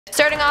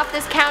Starting off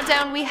this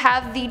countdown, we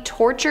have the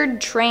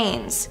tortured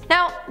trains.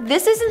 Now,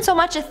 this isn't so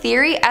much a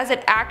theory as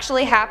it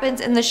actually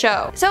happens in the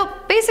show. So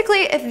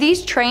basically, if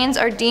these trains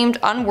are deemed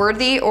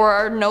unworthy or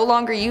are no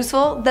longer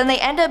useful, then they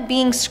end up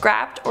being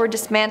scrapped or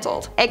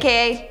dismantled,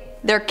 aka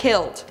they're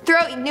killed.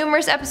 Throughout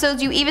numerous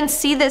episodes, you even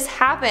see this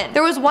happen.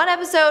 There was one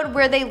episode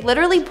where they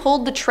literally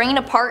pulled the train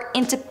apart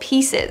into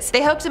pieces.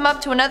 They hooked him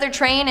up to another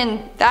train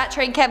and that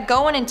train kept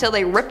going until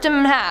they ripped him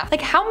in half.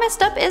 Like, how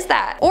messed up is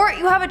that? Or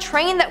you have a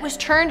train that was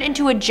turned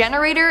into a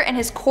generator and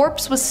his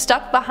corpse was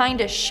stuck behind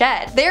a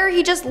shed. There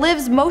he just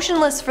lives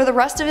motionless for the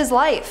rest of his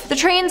life. The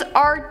trains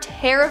are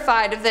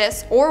terrified of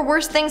this or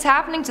worse things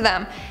happening to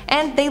them,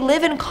 and they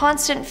live in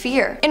constant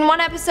fear. In one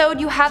episode,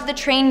 you have the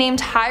train named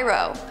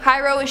Hyro.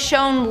 Hyro is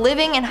shown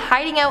living and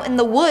hiding out in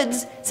the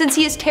woods since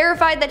he is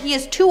terrified that he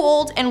is too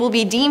old and will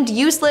be deemed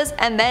useless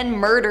and then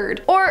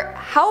murdered. Or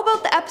how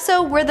about the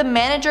episode where the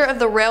manager of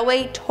the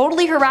railway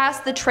totally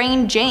harassed the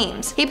train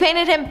James? He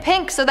painted him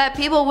pink so that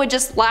people would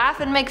just laugh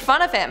and make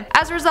fun of him.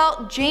 As a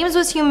result, James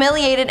was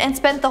humiliated and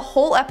spent the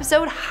whole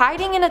episode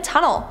hiding in a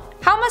tunnel.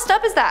 How messed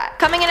up is that?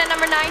 Coming in at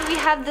number 9, we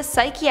have the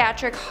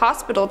psychiatric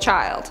hospital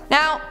child.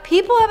 Now,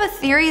 people have a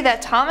theory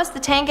that Thomas the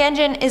Tank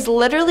Engine is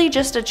literally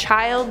just a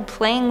child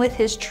playing with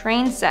his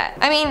train set.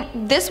 I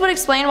mean, this would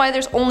explain why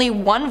there's only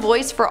one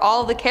voice for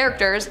all of the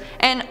characters,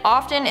 and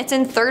often it's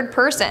in third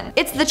person.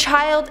 It's the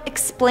child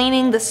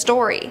explaining the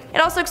story.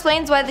 It also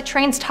explains why the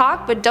trains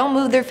talk but don't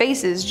move their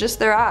faces, just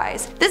their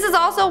eyes. This is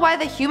also why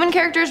the human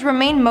characters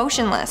remain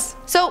motionless.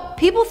 So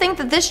people think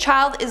that this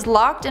child is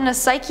locked in a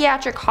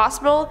psychiatric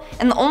hospital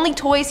and the only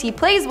toys he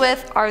plays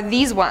with are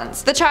these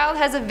ones. The child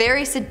has a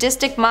very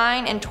sadistic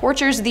mind and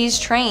tortures these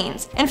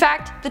trains. In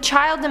fact, the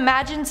child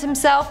imagines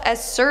himself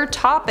as Sir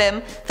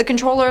Topham, the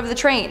controller of the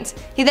trains.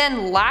 He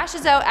then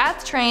lashes out at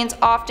the trains,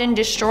 often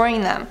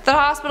destroying them. The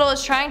hospital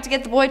is trying to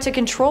get the boy to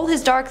control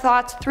his dark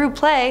thoughts through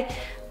play,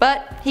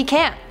 but he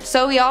can't,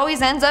 so he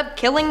always ends up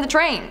killing the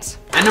trains.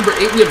 At number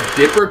 8, we have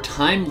Dipper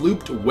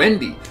time-looped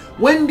Wendy.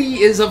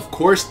 Wendy is of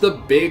course the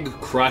big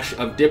crush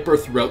of Dipper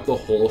throughout the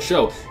whole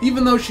show.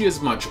 Even though she is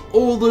much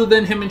older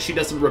than him and she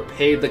doesn't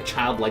repay the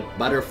child like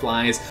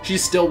butterflies,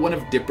 she's still one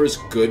of Dipper's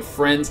good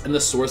friends and the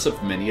source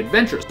of many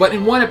adventures. But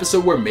in one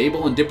episode where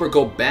Mabel and Dipper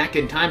go back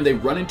in time, they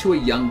run into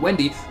a young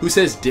Wendy who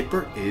says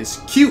Dipper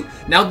is cute.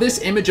 Now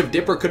this image of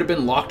Dipper could have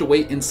been locked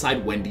away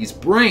inside Wendy's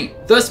brain,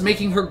 thus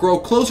making her grow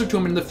closer to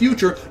him in the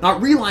future,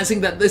 not realizing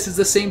that this is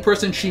the same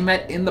person she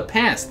met in the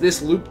past.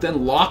 This loop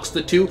then locks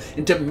the two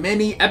into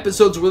many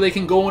episodes where they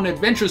can go on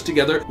adventures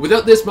together.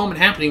 Without this moment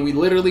happening, we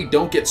literally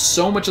don't get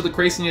so much of the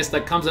craziness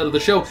that comes out of the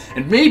show,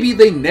 and maybe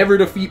they never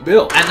defeat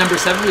Bill. At number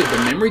 7, we have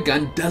the memory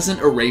gun doesn't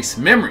erase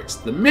memories.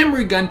 The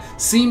memory gun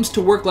seems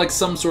to work like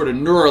some sort of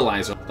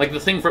neuralizer, like the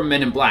thing from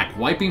Men in Black,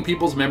 wiping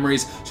people's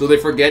memories so they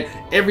forget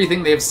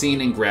everything they have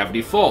seen in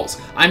Gravity Falls.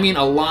 I mean,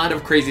 a lot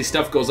of crazy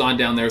stuff goes on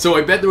down there, so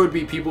I bet there would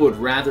be people who would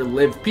rather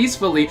live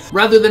peacefully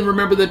rather than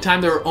remember the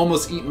time they were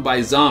almost eaten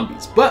by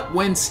zombies. But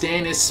when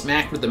Stan is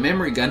smacked with the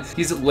memory gun,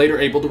 he's later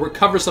able to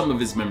recover some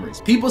of his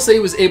memories. People say he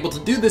was able to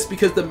do this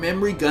because the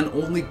memory gun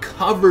only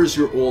covers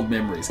your old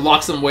memories. It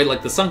locks them away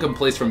like the sunken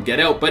place from Get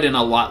Out, but in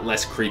a lot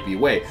less creepy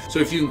way. So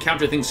if you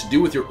encounter things to do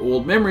with your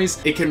old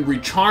memories, it can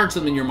recharge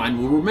them and your mind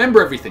will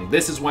remember everything.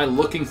 This is why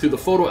looking through the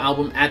photo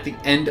album at the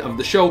end of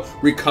the show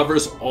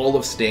recovers all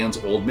of Stan's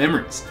old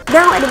memories.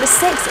 Now at number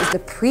 6 is the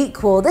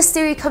prequel. This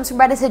theory comes from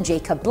Redditor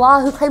Jacob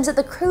Blah, who claims that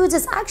the Croods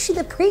is actually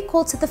the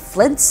prequel to the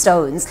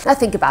Flintstones. Now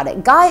think about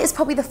it. Guy is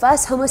probably the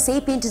first Homo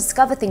sapien to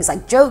discover things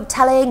like joke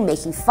telling,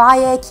 making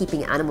fire,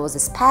 keeping animals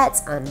as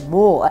pets, and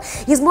more.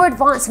 He's more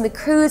advanced than the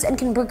Croods and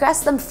can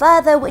progress them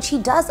further, which he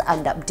does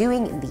end up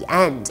doing in the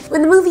end.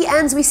 When the movie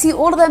ends, we see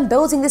all of them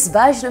building this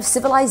version of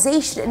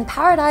civilization in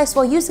paradise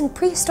while using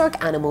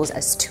prehistoric animals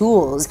as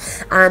tools.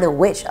 And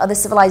which other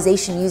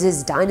civilization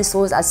uses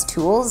dinosaurs as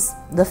tools?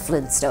 The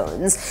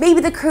Flintstones.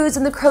 Maybe the Croods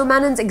and the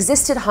Cro-Magnons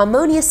existed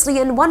harmoniously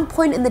and one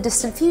point in the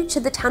distant future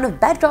the town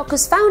of Bedrock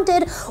was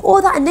founded, or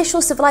that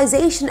initial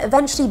civilization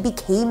eventually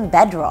became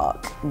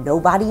Bedrock.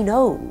 Nobody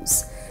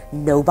knows.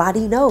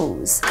 Nobody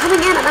knows. Coming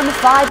in at number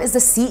 5 is the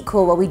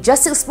sequel. Well, we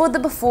just explored the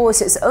before,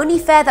 so it's only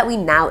fair that we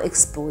now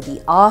explore the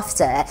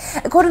after.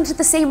 According to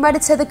the same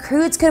Redditor, the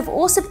Croods could have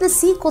also been the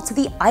sequel to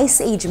the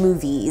Ice Age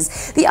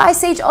movies. The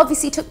Ice Age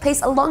obviously took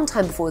place a long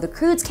time before the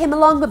Croods came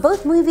along, but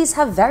both movies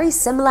have very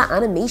similar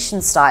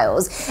animation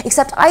styles,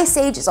 except Ice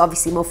Age is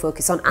obviously more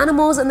focused on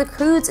animals and the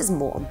Croods is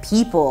more on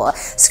people.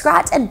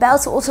 Scrat and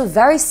Belt are also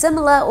very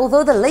similar,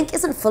 although the link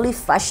isn't fully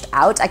fleshed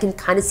out. I can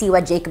kind of see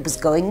where Jacob is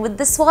going with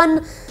this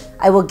one.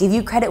 I will give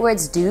you credit where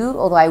it's due,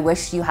 although I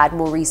wish you had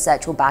more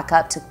research or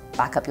backup to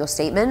back up your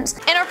statement.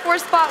 In our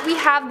 4th spot, we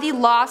have the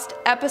lost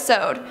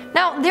episode.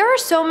 Now, there are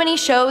so many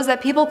shows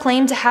that people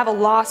claim to have a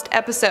lost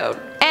episode,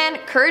 and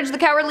Courage the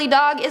Cowardly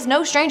Dog is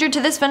no stranger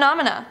to this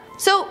phenomena.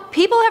 So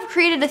people have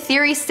created a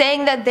theory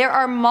saying that there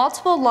are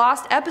multiple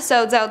lost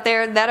episodes out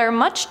there that are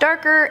much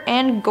darker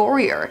and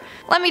gorier.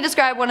 Let me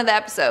describe one of the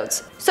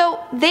episodes. So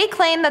they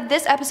claim that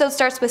this episode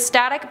starts with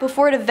static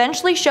before it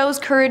eventually shows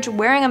Courage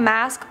wearing a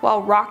mask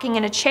while rocking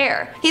in a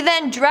chair. He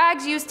then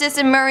drags Eustace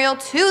and Muriel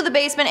to the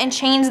basement and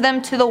chains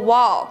them to the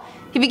wall.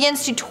 He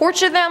begins to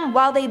torture them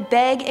while they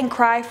beg and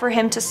cry for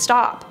him to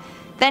stop.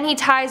 Then he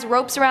ties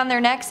ropes around their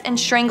necks and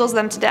strangles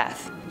them to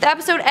death. The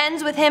episode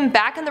ends with him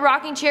back in the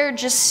rocking chair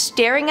just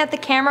staring at the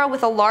camera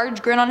with a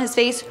large grin on his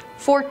face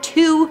for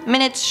 2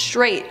 minutes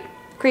straight.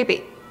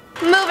 Creepy.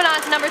 Moving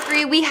on to number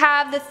 3, we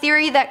have the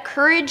theory that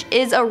Courage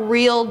is a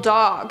real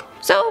dog.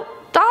 So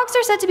dogs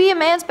are said to be a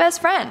man's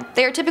best friend.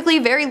 They are typically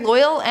very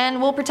loyal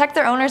and will protect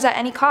their owners at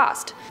any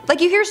cost.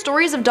 Like, you hear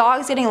stories of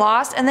dogs getting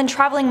lost and then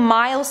traveling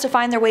miles to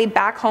find their way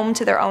back home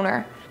to their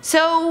owner.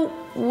 So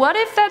what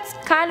if that's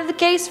kind of the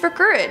case for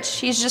Courage?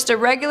 He's just a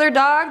regular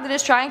dog that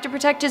is trying to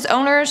protect his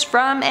owners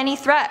from any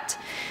threat.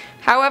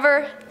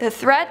 However, the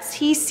threats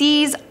he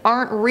sees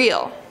aren't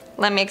real.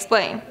 Let me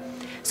explain.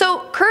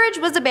 So Courage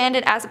was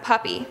abandoned as a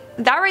puppy.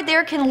 That right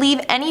there can leave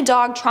any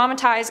dog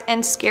traumatized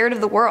and scared of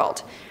the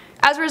world.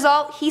 As a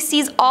result, he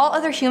sees all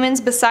other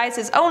humans besides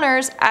his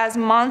owners as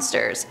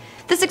monsters.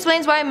 This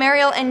explains why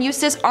Muriel and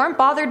Eustace aren't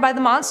bothered by the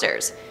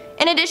monsters.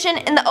 In addition,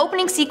 in the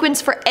opening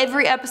sequence for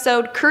every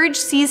episode, Courage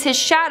sees his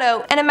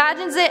shadow and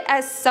imagines it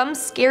as some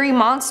scary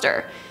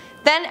monster.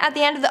 Then at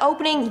the end of the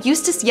opening,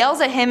 Eustace yells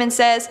at him and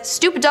says,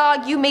 "Stupid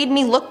dog, you made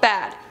me look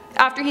bad."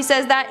 After he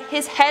says that,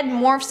 his head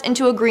morphs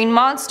into a green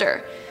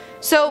monster.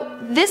 So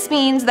this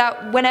means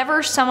that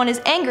whenever someone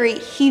is angry,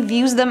 he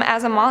views them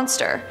as a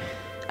monster.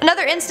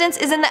 Another instance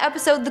is in the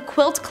episode The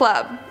Quilt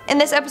Club. In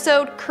this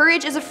episode,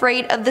 Courage is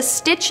afraid of the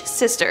Stitch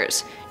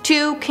sisters,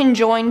 2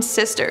 conjoined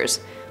sisters.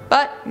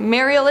 But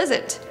Muriel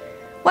isn't.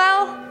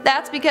 Well,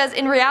 that's because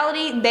in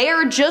reality they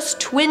are just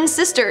twin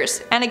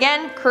sisters, and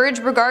again, Courage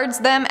regards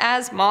them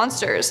as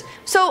monsters.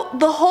 So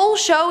the whole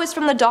show is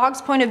from the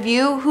dog's point of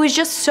view, who is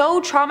just so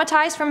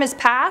traumatized from his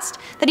past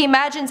that he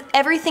imagines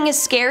everything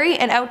is scary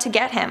and out to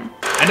get him.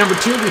 At number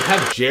 2, we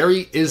have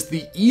Jerry is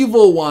the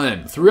evil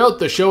one. Throughout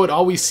the show, it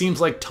always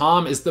seems like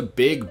Tom is the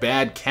big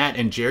bad cat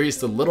and Jerry is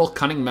the little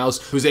cunning mouse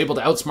who's able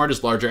to outsmart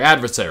his larger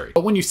adversary.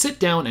 But when you sit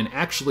down and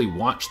actually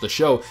watch the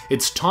show,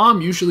 it's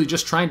Tom usually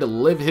just trying to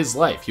live his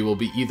life. He will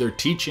be either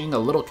teaching a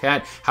little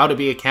cat how to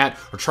be a cat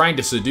or trying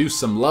to seduce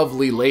some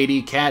lovely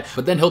lady cat,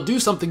 but then he'll do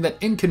something that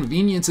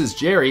inconveniences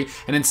Jerry,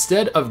 and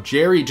instead of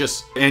Jerry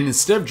just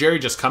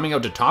coming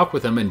out to talk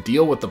with him and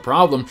deal with the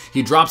problem,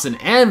 he drops an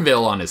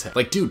anvil on his head.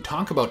 Like, dude,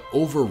 talk about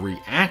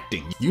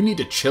overreacting. You need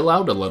to chill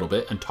out a little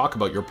bit and talk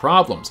about your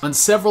problems. On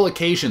several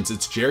occasions,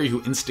 it's Jerry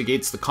who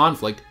instigates the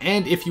conflict,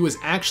 and if he was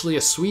actually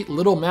a sweet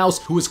little mouse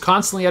who was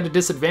constantly at a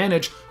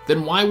disadvantage,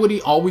 then why would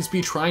he always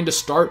be trying to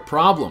start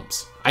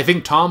problems? I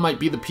think Tom might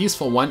be the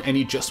peaceful one and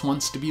he just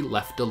wants to be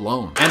left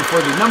alone. And for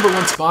the number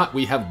 1 spot,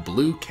 we have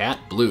Blue Cat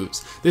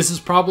Blues. This is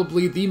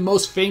probably the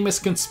most famous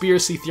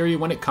conspiracy theory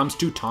when it comes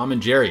to Tom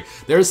and Jerry.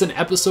 There's an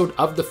episode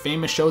of the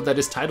famous show that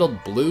is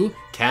titled Blue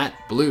Cat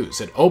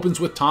Blues. It opens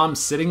with Tom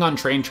sitting on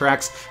train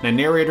tracks and a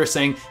narrator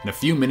saying, "In a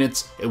few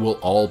minutes, it will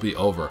all be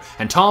over."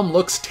 And Tom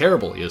looks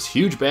terrible. He has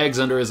huge bags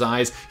under his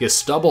eyes, he has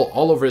stubble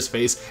all over his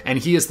face, and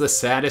he is the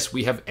saddest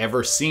we have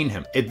ever seen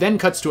him. It then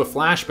cuts to a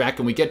flashback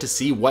and we get to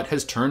see what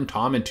has turned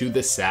Tom into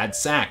this sad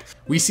sack.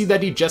 We see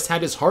that he just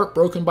had his heart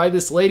broken by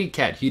this lady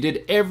cat. He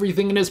did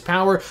everything in his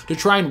power to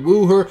try and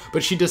woo her,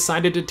 but she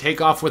decided to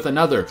take off with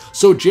another.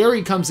 So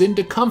Jerry comes in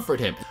to comfort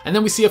him. And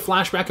then we see a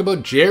flashback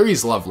about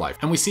Jerry's love life,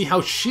 and we see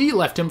how she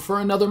left him for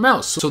another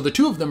mouse. So the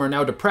two of them are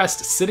now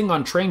depressed, sitting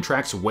on train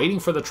tracks waiting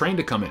for the train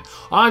to come in.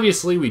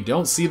 Obviously, we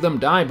don't see them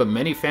die, but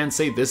many fans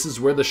say this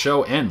is where the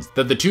show ends,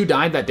 that the two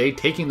died that day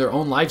taking their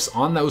own lives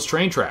on those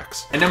train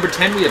tracks. At number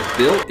 10, we have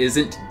Bill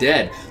Isn't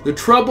Dead. The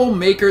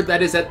troublemaker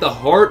that is at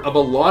the heart of a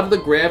lot of the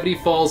Gravity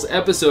Falls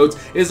episodes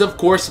is of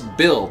course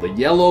Bill, the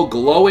yellow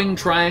glowing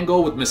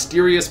triangle with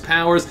mysterious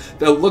powers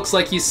that looks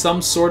like he's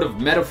some sort of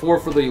metaphor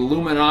for the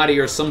Illuminati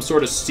or some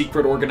sort of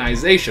secret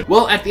organization.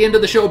 Well, at the end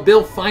of the show,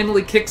 Bill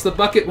finally kicks the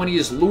bucket when he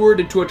is lured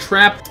into a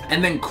trap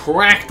and then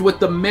cracked with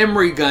the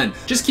memory gun.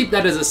 Just keep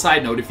that as a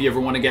side note if you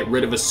ever want to get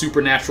rid of a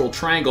supernatural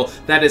triangle,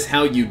 that is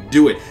how you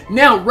do it.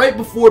 Now, right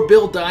before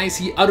Bill dies,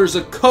 he utters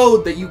a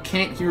code that you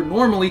can't hear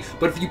normally,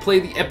 but if you play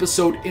the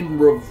episode in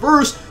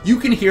reverse, you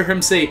can hear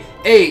him say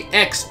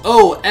AXOLOTL.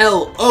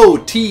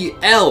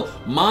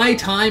 My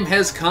time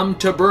has come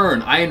to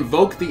burn. I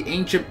invoke the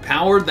ancient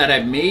power that I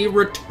may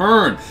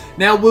return.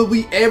 Now, will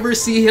we ever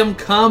see him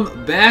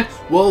come back?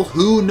 Well,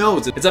 who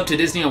knows? It's up to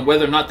Disney on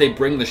whether or not they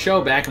bring the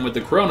show back, and with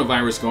the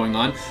coronavirus going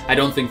on, I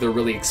don't think they're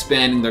really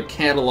expanding their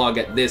catalog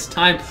at this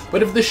time.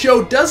 But if the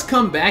show does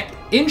come back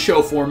in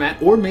show format,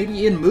 or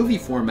maybe in movie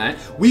format,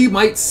 we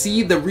might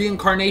see the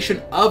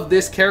reincarnation of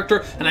this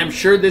character, and I'm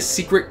sure this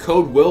secret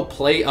code will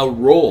play a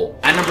role.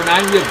 At number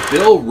 9, we have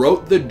Bill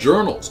Wrote the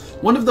Journals.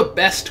 One of the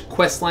best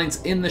quest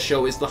lines in the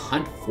show is the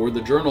hunt for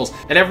the journals.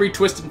 At every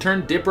twist and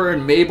turn, Dipper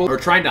and Mabel are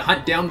trying to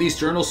hunt down these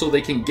journals so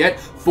they can get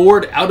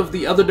Ford out of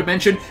the other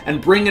dimension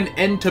and bring an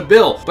end to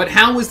Bill. But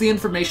how is the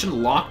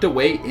information locked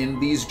away in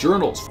these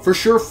journals? For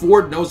sure,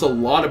 Ford knows a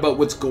lot about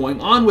what's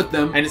going on with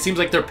them, and it seems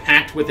like they're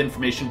packed with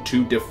information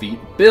to defeat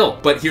Bill.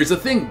 But here's the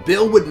thing,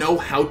 Bill would know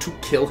how to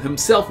kill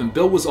himself, and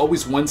Bill was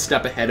always one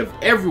step ahead of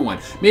everyone.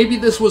 Maybe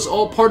this was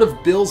all part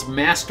of Bill's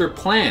master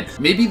plan.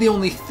 Maybe they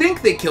only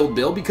think they killed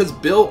Bill because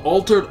Bill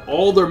altered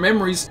all their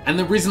memories, and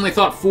the reason they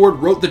thought Ford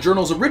wrote the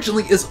journals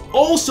originally is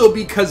also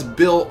because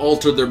Bill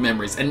altered their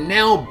memories, and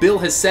now Bill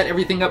has set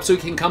everything up so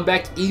he can come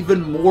back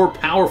even more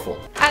powerful.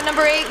 At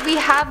number 8, we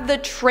have the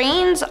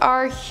trains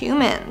are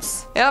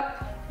humans.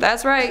 Yep,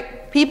 that's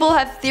right. People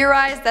have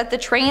theorized that the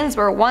trains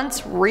were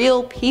once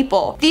real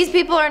people. These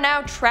people are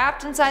now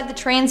trapped inside the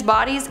trains'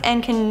 bodies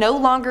and can no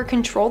longer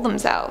control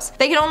themselves.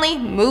 They can only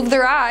move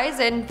their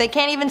eyes, and they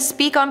can't even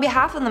speak on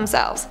behalf of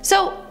themselves.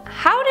 So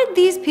how did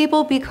these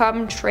people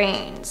become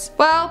trains?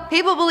 Well,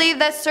 people believe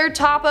that Sir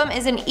Topham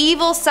is an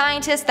evil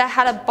scientist that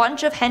had a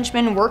bunch of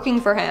henchmen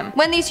working for him.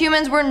 When these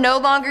humans were no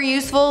longer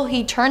useful,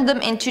 he turned them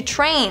into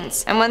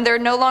trains. And when they're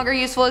no longer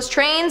useful as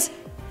trains,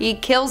 he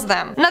kills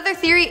them. Another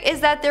theory is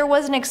that there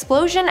was an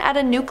explosion at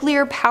a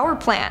nuclear power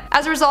plant.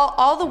 As a result,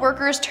 all the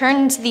workers turned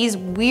into these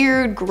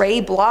weird gray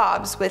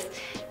blobs with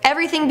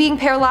everything being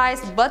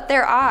paralyzed but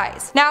their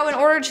eyes. Now, in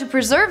order to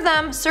preserve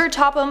them, Sir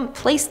Topham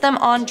placed them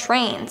on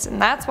trains, and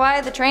that's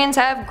why the trains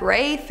have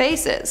gray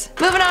faces.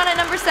 Moving on, at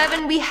number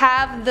 7, we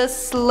have the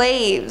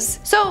slaves.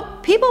 So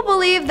people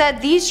believe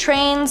that these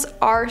trains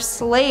are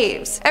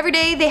slaves. Every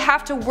day they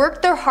have to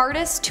work their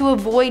hardest to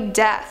avoid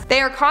death.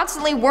 They are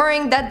constantly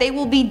worrying that they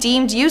will be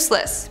deemed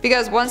useless,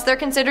 because once they're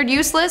considered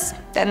useless,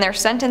 then they're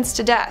sentenced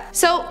to death.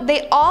 So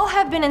they all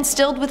have been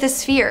instilled with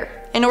this fear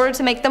in order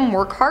to make them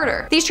work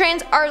harder. These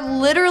trains are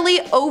literally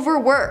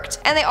overworked,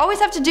 and they always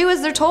have to do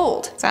as they're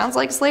told. Sounds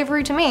like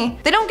slavery to me.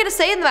 They don't get a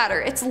say in the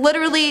matter. It's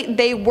literally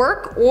they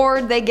work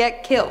or they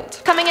get killed.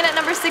 Coming in at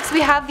number 6,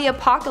 we have the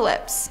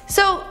apocalypse.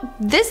 So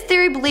this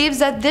theory believes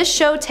that this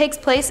show takes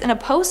place in a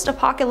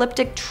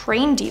post-apocalyptic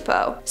train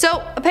depot.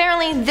 So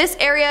apparently this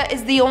area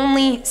is the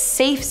only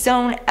safe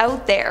zone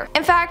out there.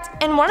 In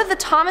fact, in one of the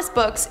Thomas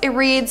books, it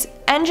reads,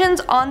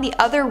 "Engines on the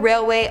other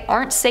railway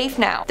aren't safe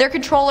now. Their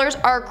controllers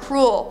are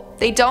cruel.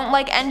 They don't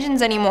like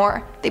engines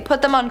anymore. They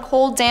put them on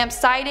cold, damp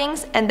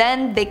sidings, and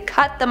then they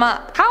cut them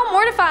up." How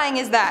mortifying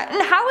is that?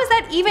 And how is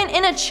that even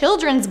in a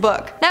children's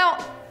book? Now,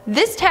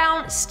 this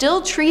town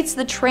still treats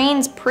the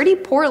trains pretty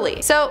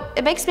poorly. So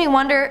it makes me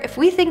wonder, if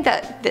we think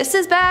that this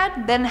is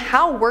bad, then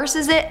how worse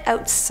is it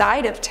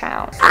outside of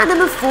town? And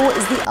number 4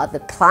 is the other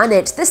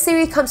planet. This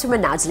theory comes from a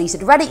now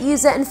deleted Reddit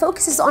user and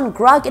focuses on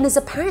Grug and his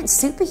apparent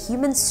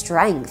superhuman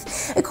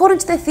strength. According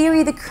to the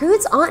theory, the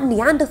Croods aren't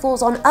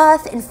Neanderthals on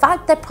Earth. In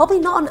fact, they're probably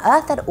not on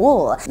Earth at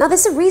all. Now,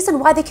 there's a reason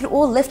why they can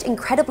all lift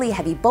incredibly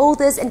heavy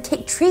boulders and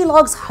kick tree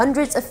logs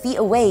hundreds of feet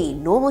away.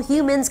 Normal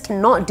humans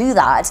cannot do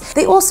that.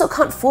 They also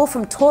can't fall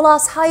from tall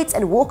ass heights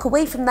and walk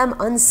away from them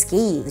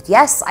unscathed.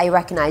 Yes, I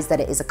recognize that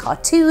it is a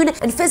cartoon,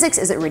 and physics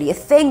isn't really a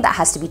thing that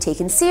has to be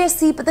taken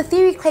seriously, but the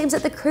theory claims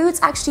that the Croods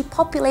actually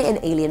populate an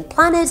alien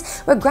planet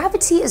where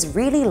gravity is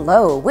really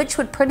low, which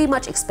would pretty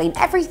much explain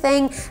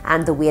everything,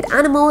 and the weird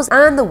animals,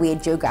 and the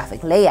weird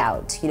geographic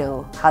layout. You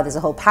know, how there's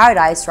a whole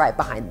paradise right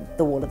behind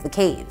the wall of the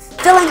cave.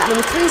 Filling at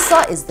number 3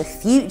 slot is the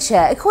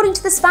future. According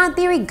to this fan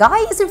theory,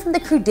 Guy isn't from the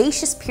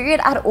Cretaceous period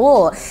at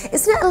all.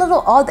 Isn't it a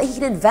little odd that he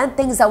can invent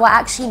things that were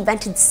actually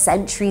invented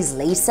centuries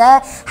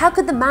later? How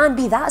could the man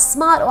be that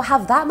smart or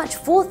have that much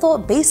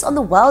forethought based on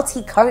the world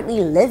he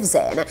currently lives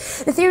in?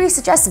 The theory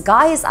suggests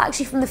Guy is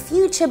actually from the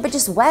future but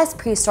just wears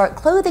prehistoric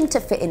clothing to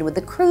fit in with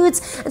the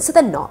Croods, and so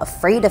they're not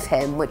afraid of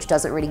him, which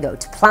doesn't really go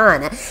to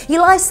plan. He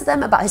lies to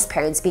them about his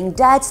parents being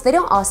dead, so they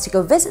don't ask to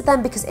go visit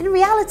them because in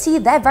reality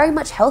they're very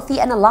much healthy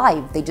and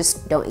alive. They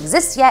just don't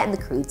exist yet in the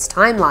Croods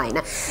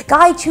timeline.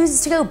 Guy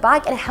chooses to go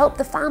back and help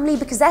the family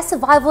because their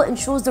survival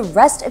ensures the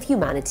rest of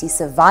humanity's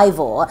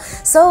survival.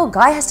 So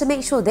Guy has to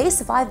make sure they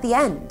survive the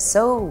end,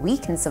 so we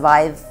can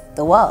survive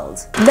the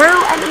world.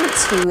 Now at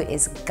number 2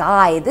 is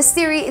Guy. This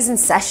theory is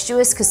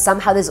incestuous because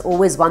somehow there's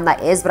always one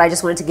that is, but I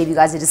just wanted to give you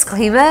guys a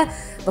disclaimer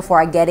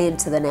before I get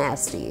into the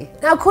nasty.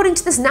 Now, according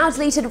to this now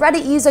deleted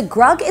Reddit user,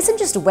 Grug isn't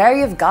just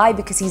wary of Guy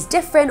because he's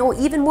different or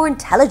even more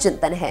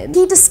intelligent than him.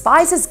 He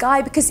despises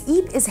Guy because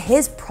Eep is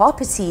his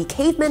property.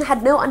 Cavemen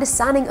had no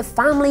understanding of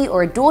family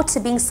or a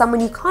daughter being someone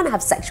you can't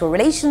have sexual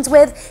relations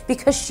with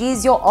because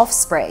she's your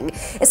offspring.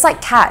 It's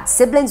like cats.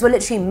 Siblings will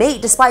literally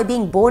mate despite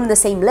being born in the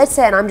same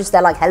litter, and I'm just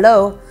there like,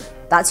 hello?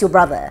 That's your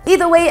brother.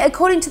 Either way,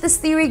 according to this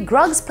theory,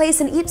 Grug's place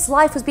in Eep's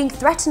life was being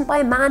threatened by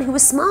a man who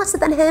was smarter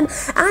than him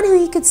and who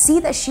he could see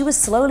that she was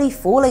slowly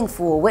falling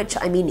for, which,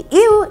 I mean,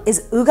 ew,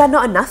 is Uga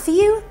not enough for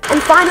you?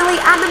 And finally,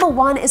 at number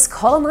 1 is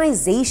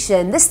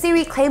colonization. This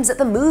theory claims that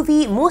the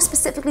movie, more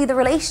specifically the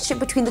relationship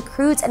between the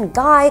Croods and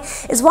Guy,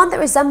 is one that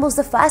resembles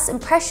the first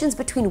impressions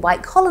between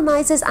white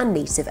colonizers and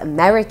Native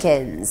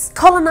Americans.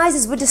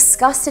 Colonizers were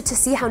disgusted to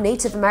see how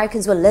Native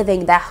Americans were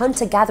living. Their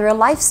hunter-gatherer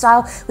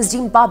lifestyle was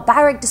deemed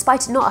barbaric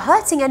despite it not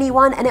hurting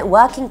anyone and it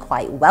working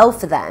quite well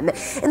for them.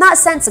 In that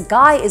sense,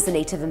 Guy is the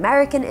Native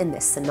American in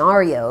this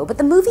scenario, but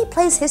the movie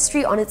plays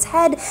history on its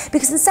head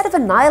because instead of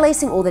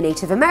annihilating all the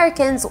Native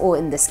Americans, or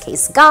in this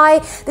case Guy,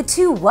 the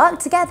two work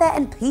together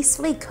and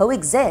peacefully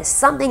coexist,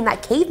 something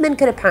that cavemen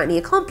could apparently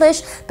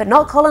accomplish, but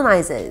not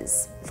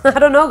colonizers. I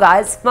don't know,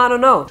 guys. I don't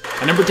know.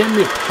 At number 10,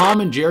 we have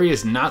Tom and Jerry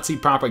as Nazi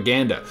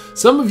propaganda.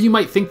 Some of you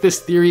might think this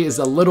theory is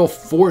a little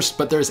forced,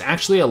 but there's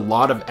actually a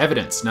lot of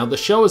evidence. Now, the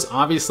show is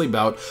obviously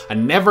about a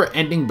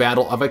never-ending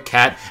battle of a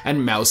cat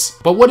and mouse,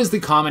 but what is the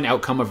common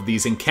outcome of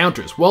these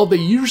encounters? Well, they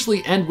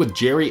usually end with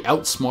Jerry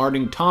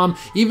outsmarting Tom,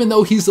 even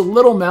though he's a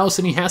little mouse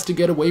and he has to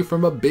get away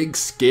from a big,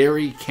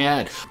 scary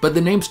cat. But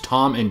the names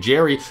Tom and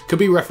Jerry could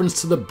be referenced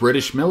to the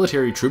British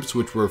military troops,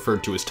 which were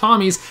referred to as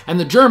Tommies, and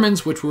the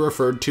Germans, which were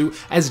referred to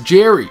as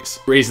Jerry. The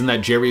reason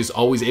that Jerry is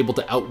always able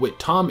to outwit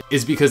Tom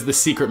is because the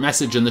secret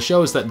message in the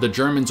show is that the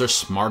Germans are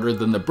smarter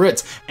than the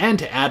Brits, and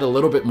to add a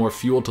little bit more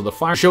fuel to the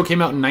fire, the show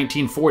came out in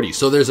 1940,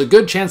 so there's a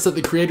good chance that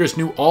the creators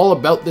knew all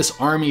about this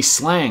army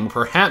slang.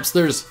 Perhaps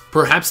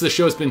the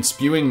show has been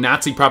spewing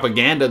Nazi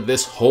propaganda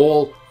this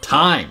whole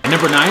time. At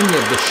number 9, we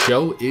have The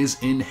Show is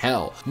in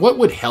Hell. What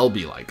would hell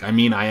be like? I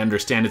mean, I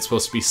understand it's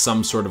supposed to be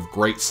some sort of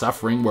great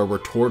suffering where we're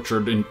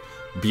tortured and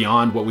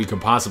beyond what we could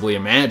possibly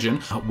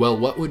imagine. Well,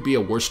 what would be a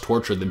worse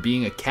torture than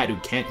being a cat who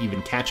can't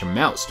even catch a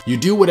mouse? You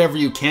do whatever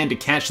you can to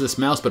catch this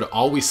mouse, but it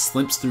always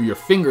slips through your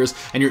fingers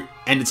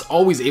and it's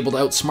always able to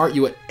outsmart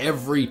you at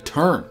every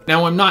turn.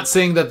 Now, I'm not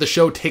saying that the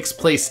show takes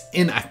place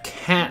in a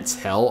cat's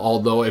hell,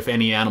 although if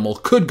any animal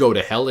could go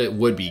to hell, it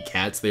would be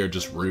cats. They are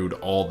just rude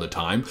all the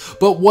time.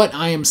 But what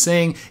I am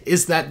saying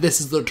is that this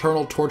is the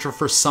eternal torture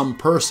for some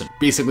person.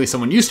 Basically,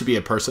 someone used to be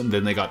a person,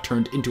 then they got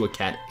turned into a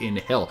cat in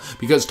hell,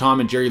 because Tom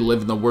and Jerry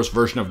live in the worst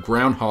version of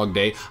Groundhog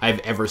Day I've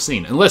ever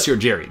seen. Unless you're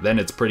Jerry, then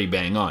it's pretty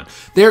bang on.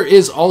 There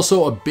is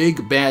also a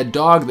big bad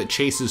dog that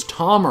chases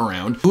Tom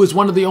around, who is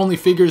one of the only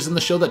figures in the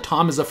show that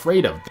Tom is afraid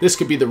of. This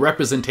could be the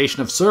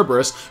representation of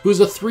Cerberus, who is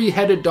a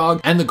three-headed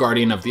dog and the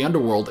guardian of the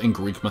underworld in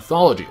Greek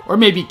mythology. Or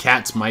maybe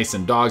cats, mice,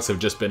 and dogs have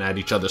just been at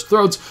each other's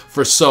throats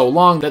for so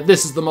long that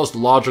this is the most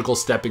logical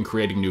step in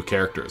creating new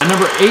characters. At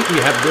number 8,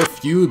 we have Their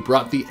Feud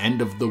Brought the End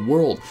of the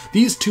World.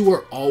 These two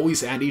are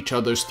always at each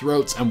other's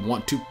throats and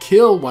want to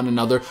kill one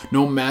another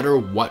no matter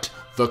what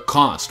the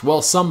cost.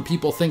 Well, some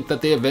people think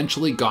that they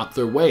eventually got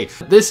their way.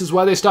 This is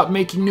why they stopped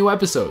making new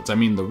episodes. I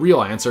mean, the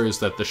real answer is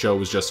that the show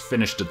was just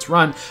finished its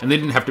run and they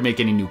didn't have to make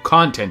any new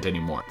content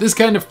anymore. This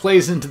kind of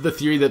plays into the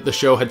theory that the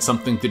show had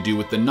something to do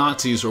with the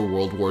Nazis or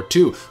World War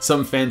II.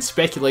 Some fans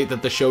speculate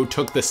that the show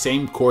took the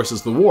same course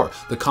as the war.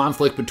 The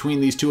conflict between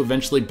these two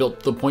eventually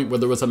built to the point where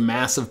there was a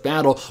massive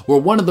battle where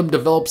one of them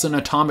develops an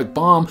atomic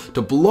bomb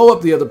to blow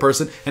up the other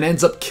person and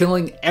ends up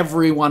killing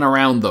everyone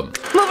around them.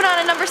 Moving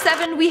on to number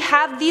 7, we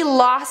have the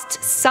lost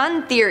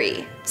son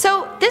theory.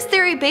 So this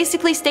theory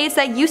basically states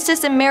that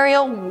Eustace and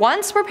Mariel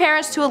once were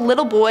parents to a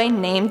little boy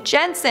named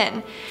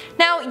Jensen.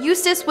 Now,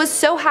 Eustace was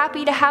so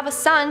happy to have a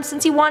son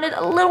since he wanted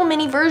a little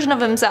mini version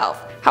of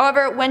himself.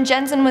 However, when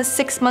Jensen was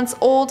 6 months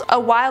old, a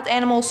wild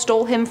animal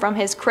stole him from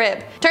his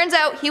crib. Turns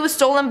out he was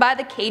stolen by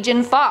the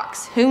Cajun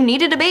fox, who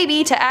needed a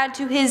baby to add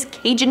to his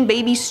Cajun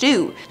baby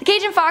stew. The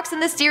Cajun fox in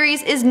this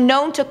series is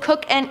known to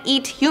cook and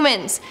eat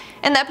humans.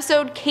 In the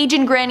episode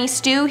Cajun Granny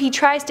Stew, he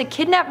tries to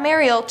kidnap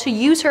Mariel to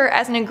use her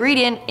as an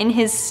ingredient in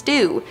his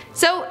stew.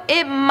 So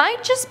it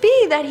might just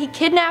be that he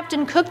kidnapped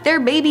and cooked their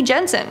baby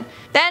Jensen.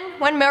 Then,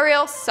 when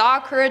Mariel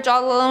saw Courage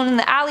all alone in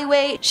the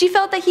alleyway, she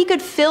felt that he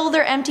could fill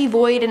their empty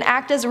void and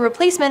act as a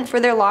replacement for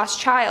their lost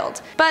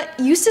child. But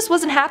Eustace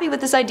wasn't happy with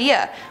this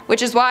idea,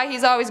 which is why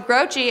he's always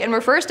grouchy and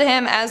refers to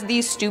him as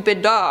the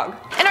stupid dog.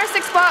 In our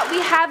 6th spot, we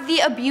have the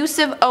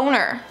abusive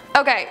owner.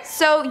 Okay,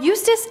 so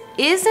Eustace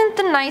isn't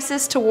the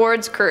nicest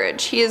towards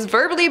Courage. He is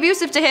verbally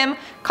abusive to him,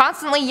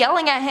 constantly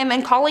yelling at him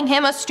and calling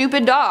him a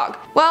stupid dog.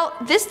 Well,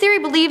 this theory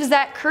believes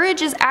that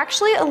Courage is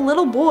actually a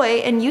little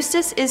boy and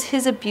Eustace is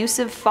his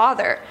abusive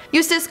father.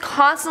 Eustace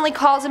constantly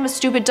calls him a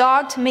stupid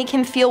dog to make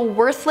him feel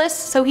worthless,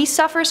 so he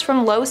suffers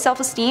from low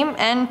self-esteem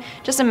and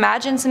just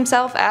imagines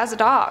himself as a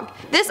dog.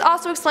 This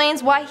also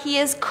explains why he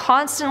is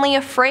constantly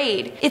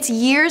afraid. It's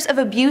years of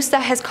abuse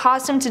that has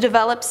caused him to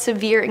develop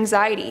severe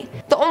anxiety.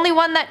 The only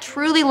one that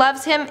truly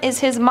loves him is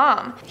his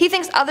mom. He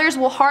thinks others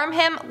will harm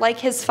him like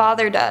his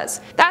father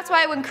does. That's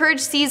why when Courage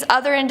sees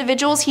other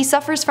individuals, he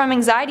suffers from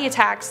anxiety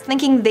attacks,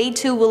 thinking they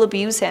too will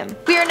abuse him.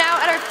 We are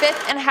now at our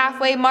 5th and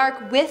halfway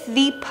mark with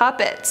the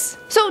puppets.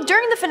 So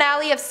during the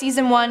finale of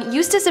season 1,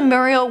 Eustace and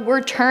Muriel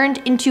were turned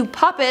into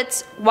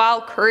puppets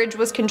while Courage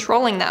was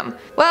controlling them.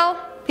 Well,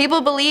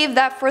 People believe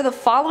that for the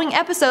following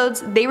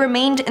episodes, they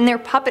remained in their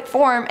puppet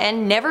form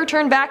and never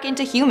turned back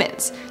into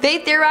humans. They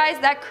theorize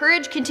that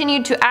Courage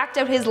continued to act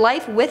out his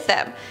life with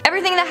them.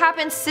 Everything that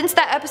happened since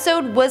that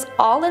episode was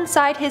all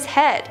inside his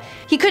head.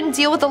 He couldn't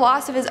deal with the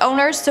loss of his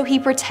owners, so he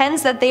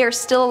pretends that they are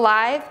still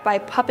alive by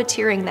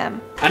puppeteering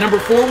them. At number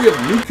 4, we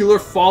have nuclear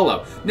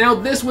fallout. Now,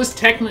 this was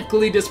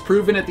technically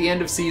disproven at the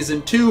end of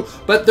season 2,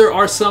 but there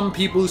are some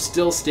people who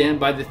still stand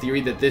by the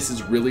theory that this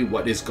is really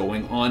what is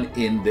going on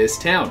in this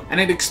town. And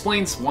it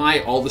explains why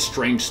all the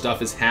strange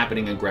stuff is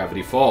happening in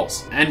Gravity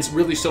Falls. And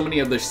really so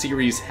many other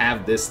series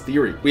have this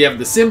theory. We have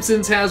The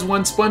Simpsons has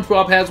one,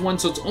 SpongeBob has one,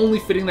 so it's only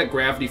fitting that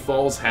Gravity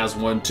Falls has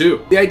one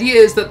too. The idea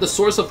is that the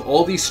source of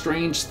all these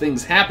strange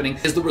things happening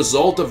is the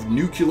result of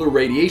nuclear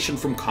radiation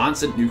from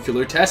constant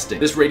nuclear testing.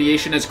 This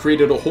radiation has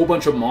created a whole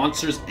bunch of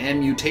monsters and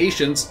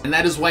mutations, and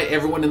that is why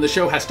everyone in the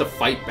show has to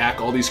fight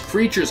back all these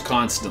creatures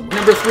constantly.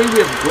 Number 3, we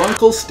have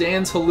Grunkle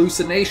Stan's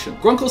hallucination.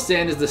 Grunkle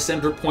Stan is the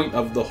center point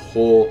of the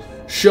whole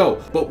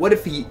show, but what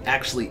if he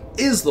actually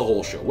is the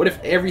whole show? What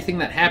if everything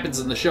that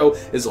happens in the show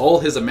is all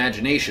his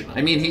imagination?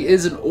 I mean, he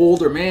is an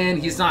older man,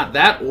 he's not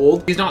that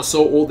old, he's not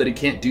so old that he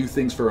can't do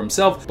things for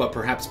himself, but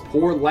perhaps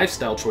poor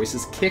lifestyle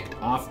choices kicked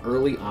off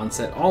early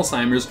onset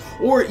Alzheimer's,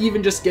 or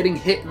even just getting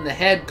hit in the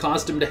head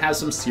caused him to have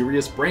some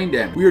serious brain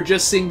damage. We are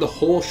just seeing the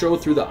whole show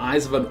through the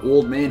eyes of an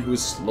old man who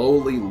is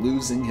slowly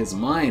losing his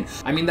mind.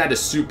 I mean, that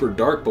is super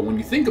dark, but when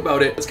you think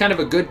about it, it's kind of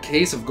a good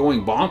case of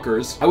going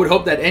bonkers. I would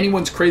hope that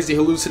anyone's crazy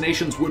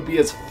hallucinations would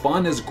be as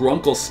fun as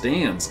Grunkle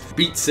Stan's.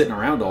 Beats sitting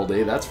around all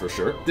day, that's for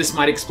sure. This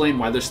might explain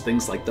why there's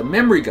things like the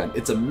memory gun.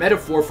 It's a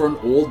metaphor for an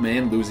old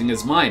man losing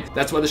his mind.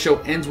 That's why the show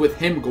ends with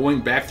him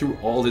going back through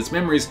all his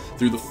memories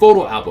through the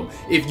photo album.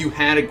 If you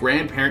had a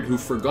grandparent who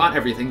forgot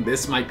everything,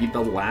 this might be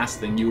the last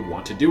thing you would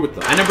want to do with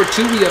them. At number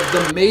 2, we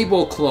have the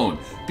Mabel clone.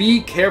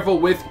 Be careful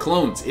with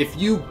clones. If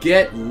you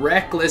get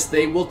reckless,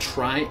 they will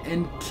try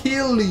and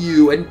kill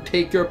you and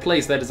take your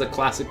place. That is a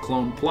classic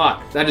clone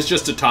plot. That is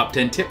just a top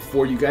 10 tip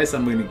for you guys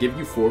I'm going to give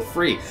you for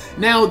free.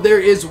 Now, there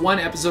is one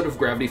episode of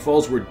Gravity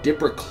Falls where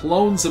Dipper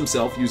clones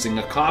himself using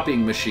a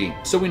copying machine,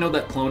 so we know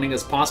that cloning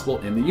is possible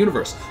in the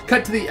universe.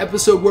 Cut to the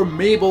episode where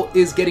Mabel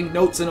is getting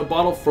notes in a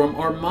bottle from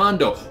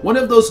Armando. One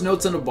of those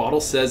notes in a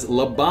bottle says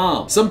La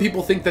Bombe. Some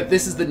people think that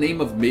this is the name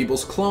of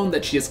Mabel's clone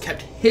that she has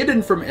kept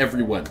hidden from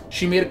everyone.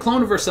 She made a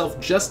clone of herself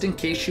just in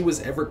case she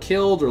was ever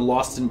killed or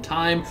lost in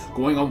time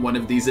going on one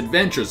of these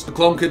adventures. The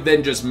clone could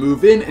then just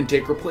move in and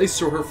take her place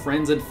so her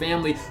friends and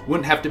family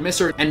wouldn't have to miss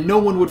her, and no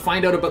one would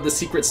find out about the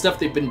secret stuff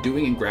they've been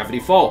doing in Gravity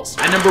Falls.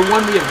 At number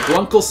 1, we have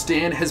Grunkle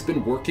Stan has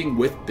been working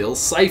with Bill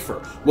Cipher.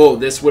 Whoa,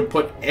 this would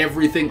put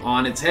everything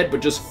on its head,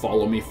 but just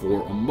follow me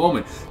for a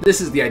moment. This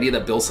is the idea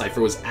that Bill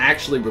Cipher was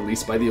actually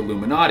released by the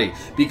Illuminati,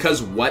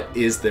 because what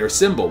is their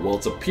symbol? Well,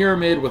 it's a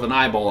pyramid with an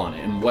eyeball on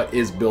it. And what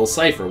is Bill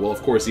Cipher? Well,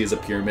 of course, he is a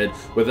pyramid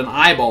with an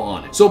eyeball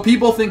on it. So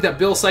people think that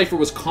Bill Cipher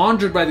was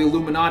conjured by the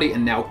Illuminati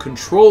and now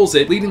controls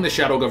it, leading the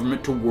shadow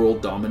government to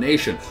world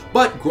domination.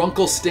 But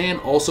Grunkle Stan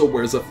also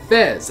wears a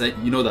fez, that,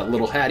 you know, that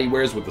little hat he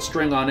wears with the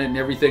string on it and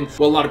everything.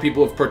 Well, a lot of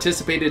people have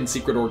participated in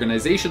secret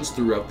organizations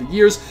throughout the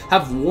years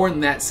have worn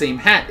that same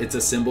hat. It's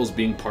a symbol as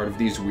being part of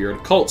these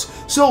weird cults.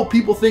 So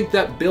people think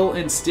that Bill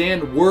and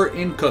Stan were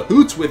in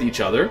cahoots with each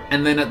other,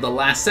 and then at the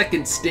last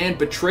second, Stan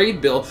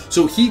betrayed Bill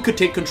so he could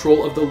take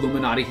control of the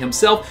Illuminati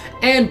himself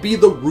and be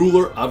the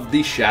ruler of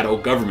the shadow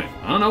government.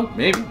 I don't know,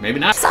 maybe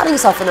not. Starting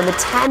us off at number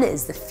 10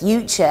 is the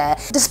future.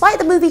 Despite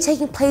the movie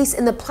taking place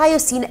in the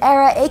Pliocene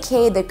era,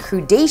 aka the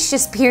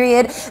Cretaceous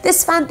period,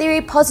 this fan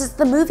theory posits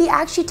the movie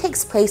actually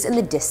takes place in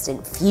the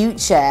distant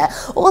future.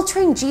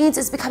 Altering genes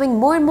is becoming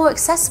more and more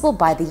accessible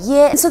by the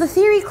year, and so the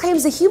theory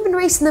claims the human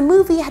race in the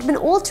movie had been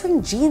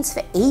altering genes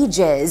for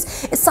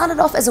ages. It started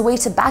off as a way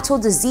to battle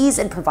disease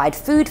and provide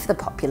food for the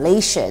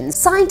population.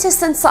 Scientists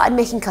then started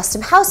making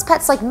custom house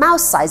pets like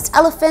mouse-sized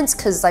elephants,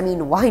 because I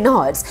mean, why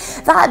not?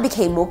 That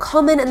became more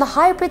common, and the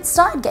hybrids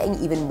started getting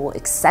even more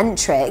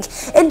eccentric.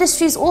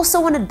 Industries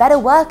also wanted better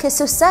workers,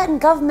 so certain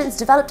governments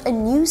developed a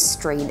new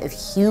strain of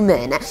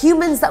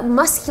humans that were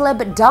muscular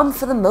but dumb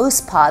for the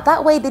most part.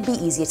 That way they'd be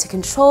easier to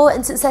control,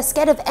 and since they're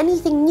scared of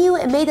anything new,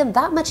 it made them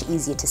that much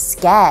easier to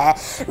scare.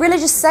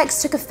 Religious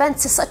sects took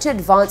offense to such an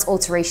advanced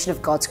alteration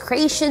of God's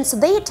creation, so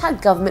they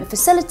attacked government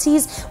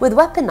facilities with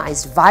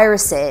weaponized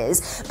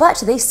viruses.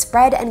 But they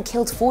spread and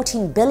killed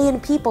 14 billion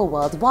people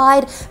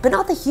worldwide, but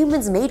not the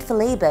humans made for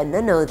labor.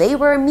 No, they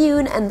were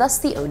immune and thus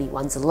the only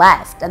ones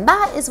left. And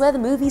that is where the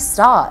movie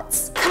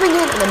starts. Coming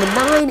in at number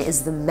 9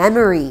 is the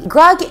memory.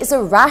 Grug is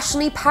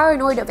irrationally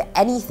paranoid of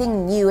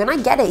anything new, and I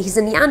get it, he's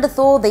a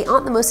Neanderthal, they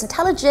aren't the most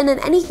intelligent, and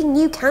anything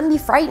new can be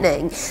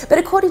frightening. But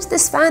according to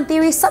this fan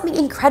theory, something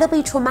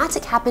incredibly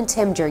traumatic happened to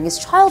him during his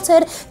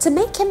childhood to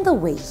make him the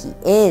way he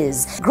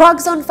is.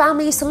 Grug's own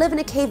family used to live in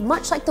a cave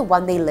much like the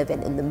one they live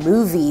in the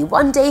movie.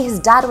 One day his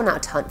dad went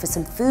out to hunt for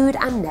some food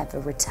and never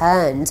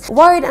returned.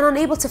 Worried and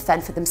unable to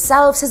fend for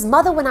themselves, his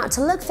mother went out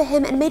to look for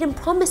him and made him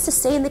promise to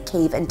stay in the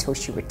cave until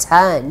she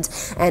returned.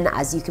 And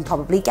as you can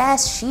probably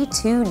guess, she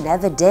too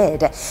never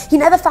did. He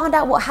never found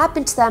out what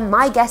happened to them.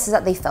 My guess is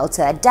that they fell to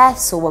their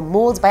deaths or or were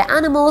mauled by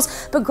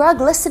animals, but Grug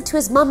listened to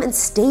his mum and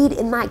stayed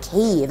in that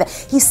cave.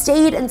 He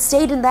stayed and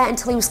stayed in there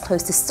until he was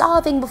close to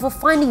starving before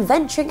finally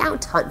venturing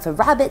out to hunt for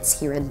rabbits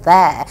here and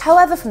there.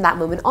 However, from that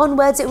moment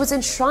onwards, it was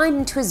enshrined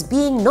into his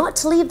being not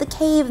to leave the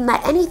cave and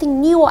that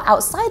anything new or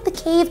outside the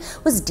cave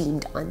was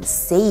deemed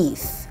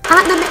unsafe.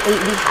 At number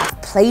 8 we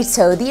have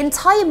Plato. The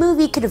entire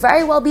movie could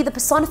very well be the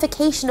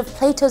personification of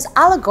Plato's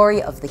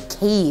allegory of the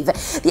cave.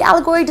 The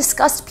allegory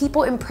discussed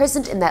people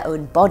imprisoned in their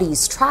own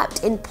bodies,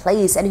 trapped in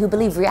place, and who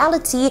believe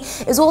reality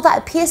is all that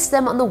appears to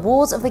them on the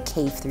walls of the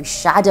cave through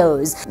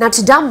shadows. Now,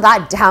 to dumb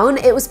that down,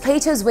 it was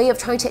Plato's way of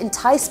trying to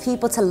entice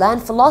people to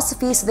learn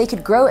philosophy so they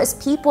could grow as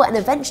people and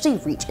eventually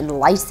reach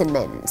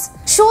enlightenment.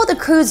 Sure, the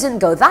crews didn't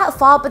go that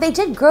far, but they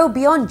did grow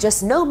beyond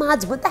just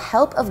nomads with the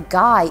help of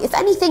Guy. If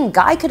anything,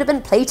 Guy could have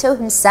been Plato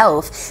himself,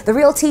 the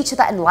real teacher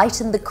that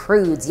enlightened the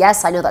crews.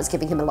 Yes, I know that's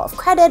giving him a lot of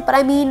credit, but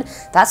I mean,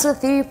 that's what the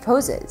theory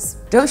proposes.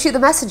 Don't shoot the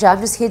messenger, I'm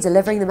just here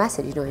delivering the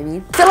message, you know what I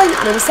mean? Filling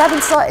at number 7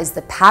 slot is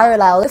the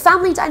parallel. The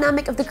family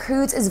dynamic of the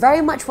crews is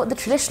very much what the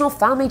traditional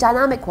family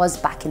dynamic was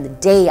back in the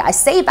day. I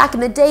say back in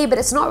the day, but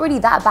it's not really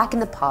that back in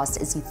the past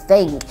as you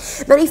think.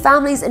 Many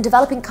families in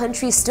developing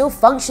countries still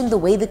function the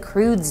way the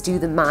crews do.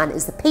 The man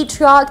is the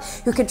patriarch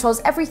who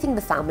controls everything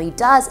the family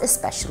does,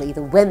 especially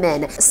the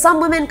women. Some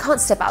women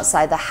can't step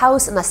outside the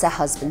house unless their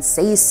husband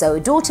says so.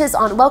 Daughters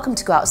aren't welcome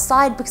to go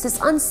outside because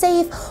it's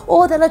unsafe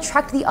or they'll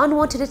attract the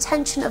unwanted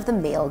attention of the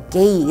male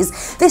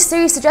gaze. This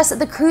theory suggests that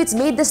the crews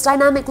made this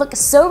dynamic look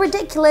so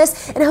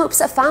ridiculous in hopes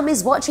that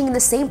families watching in the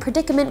same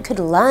predicament could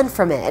learn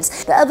from it.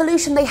 The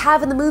evolution they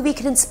have in the movie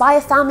could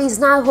inspire families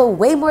now who are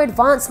way more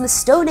advanced in the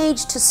Stone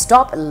Age to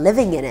stop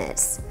living in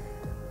it.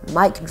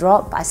 Mic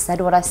drop, I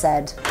said what I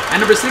said. At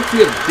number 6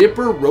 we have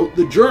Dipper wrote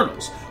the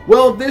journals.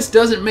 Well, this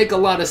doesn't make a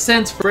lot of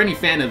sense. For any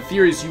fan of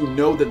theories, you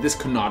know that this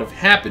could not have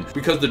happened,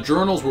 because the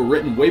journals were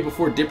written way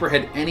before Dipper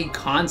had any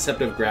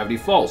concept of Gravity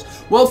Falls.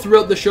 Well,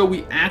 throughout the show,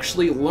 we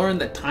actually learn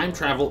that time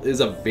travel is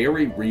a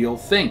very real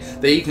thing,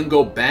 that he can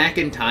go back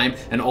in time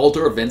and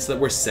alter events that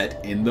were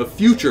set in the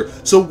future.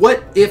 So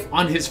what if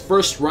on his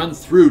first run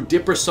through,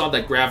 Dipper saw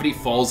that Gravity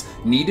Falls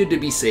needed to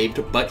be saved,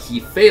 but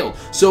he failed?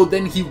 So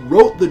then he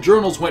wrote the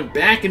journals, went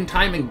back in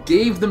time, and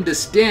gave them to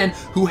Stan,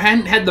 who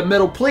hadn't had the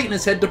metal plate in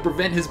his head to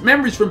prevent his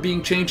memories from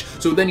being changed.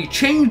 So then he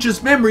changed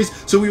his memories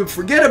so we would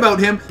forget about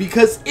him,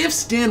 because if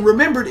Stan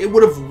remembered, it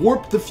would have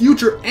warped the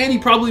future and he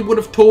probably would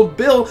have told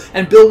Bill,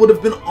 and Bill would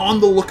have been on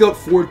the lookout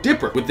for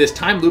Dipper. With this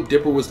time loop,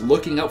 Dipper was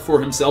looking out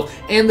for himself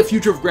and the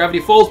future of Gravity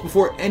Falls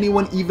before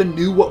anyone even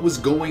knew what was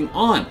going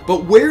on.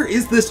 But where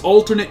is this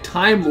alternate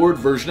Time Lord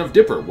version of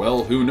Dipper?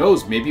 Well, who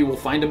knows? Maybe we'll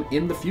find him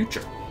in the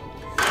future.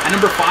 At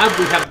number 5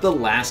 we have The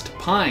Last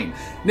Pine.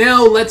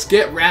 Now let's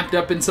get wrapped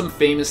up in some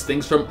famous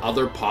things from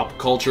other pop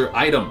culture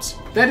items.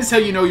 That is how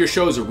you know your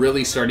show is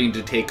really starting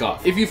to take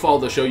off. If you follow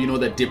the show, you know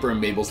that Dipper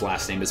and Mabel's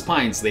last name is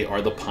Pines. They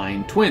are the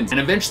Pine twins. And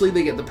eventually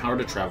they get the power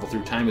to travel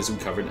through time, as we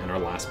covered in our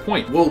last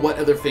point. Well, what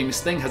other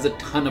famous thing has a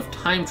ton of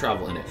time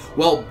travel in it?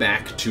 Well,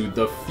 Back to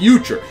the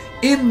Future.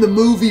 In the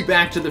movie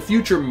Back to the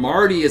Future,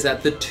 Marty is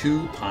at the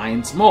Two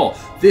Pines Mall.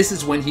 This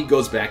is when he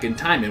goes back in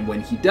time, and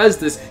when he does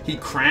this, he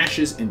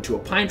crashes into a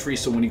pine tree,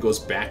 so when he goes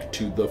back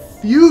to the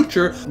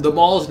future, the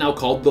mall is now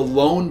called the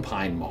Lone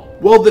Pine Mall.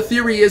 Well, the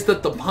theory is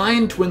that the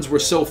Pine twins were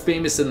so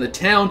famous in the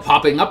town,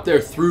 popping up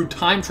there through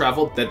time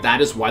travel,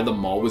 that is why the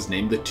mall was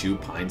named the Two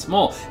Pines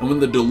Mall. And when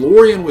the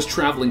DeLorean was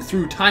traveling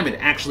through time, it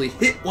actually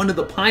hit one of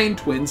the Pine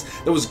twins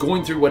that was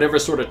going through whatever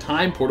sort of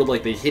time portal,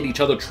 like they hit each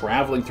other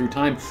traveling through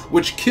time,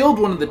 which killed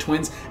one of the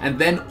twins, and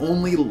then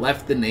only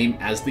left the name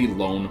as the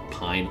Lone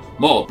Pine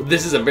Mall.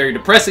 This is a very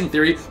depressing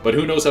theory, but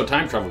who knows how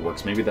time travel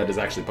works? Maybe that is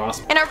actually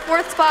possible. In our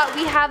 4th spot,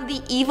 we have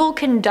the evil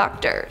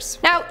conductors.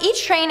 Now,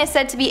 each train is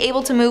said to be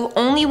able to move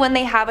only when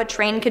they have a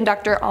train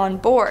conductor on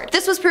board.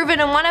 This was proven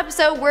in one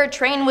episode where a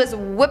train was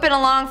whipping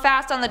along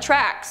fast on the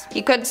tracks.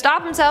 He couldn't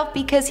stop himself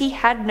because he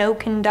had no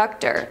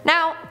conductor.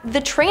 Now,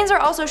 the trains are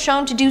also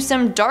shown to do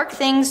some dark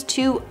things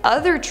to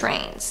other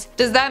trains.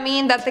 Does that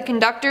mean that the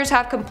conductors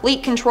have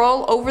complete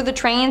control over the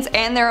trains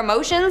and their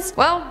emotions?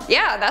 Well,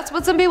 yeah, that's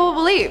what some people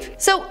believe.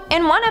 So,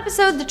 in one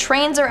episode, the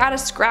trains are at a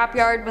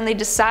scrapyard when they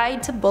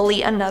decide to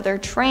bully another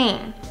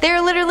train.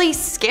 They're literally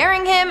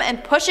scaring him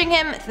and pushing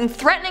him and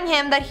threatening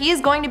him that he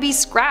is going to be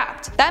scrapped.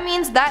 That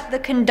means that the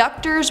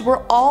conductors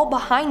were all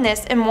behind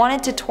this and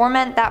wanted to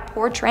torment that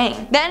poor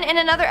train. Then in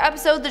another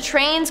episode, the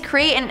trains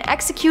create and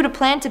execute a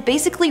plan to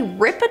basically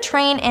rip a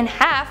train in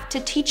half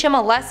to teach him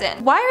a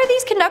lesson. Why are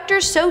these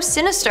conductors so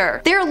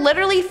sinister? They're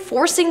literally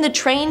forcing the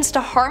trains to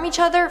harm each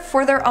other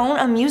for their own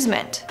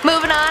amusement.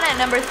 Moving on, at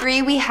number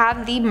 3 we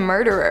have the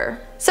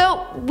murderer.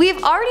 So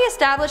we've already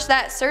established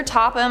that Sir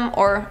Topham,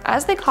 or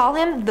as they call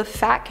him, the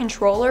Fat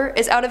Controller,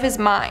 is out of his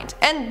mind.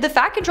 And the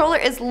Fat Controller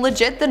is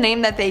legit the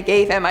name that they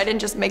gave him. I didn't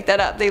just make that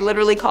up. They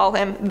literally call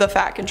him the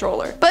Fat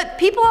Controller. But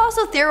people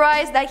also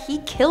theorize that he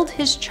killed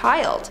his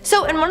child.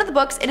 So in one of the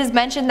books it is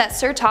mentioned that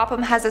Sir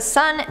Topham has a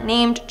son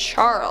named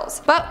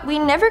Charles, but we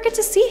never get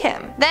to see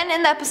him. Then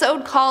in the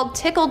episode called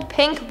Tickled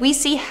Pink, we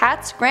see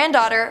Hat's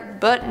granddaughter,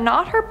 but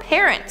not her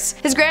parents.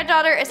 His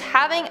granddaughter is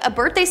having a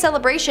birthday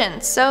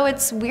celebration, so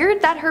it's weird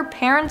that her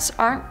parents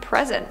aren't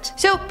present.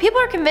 So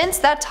people are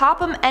convinced that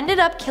Topham ended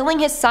up killing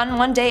his son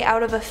one day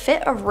out of a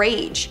fit of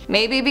rage.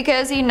 Maybe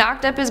because he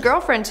knocked up his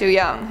girlfriend too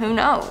young, who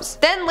knows.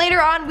 Then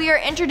later on we are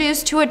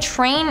introduced to a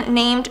train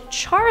named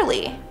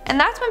Charlie. And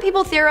that's when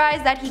people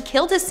theorize that he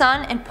killed his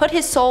son and put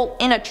his soul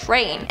in a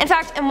train. In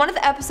fact, in one of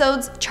the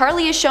episodes,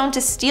 Charlie is shown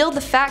to steal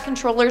the Fat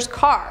Controller's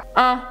car.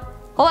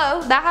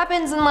 Hello, that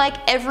happens in like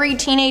every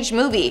teenage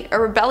movie. A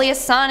rebellious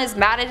son is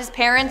mad at his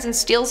parents and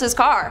steals his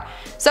car.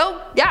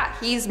 So yeah,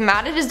 he's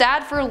mad at his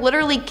dad for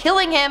literally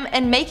killing him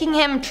and making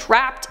him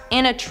trapped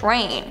in a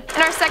train.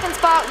 In our second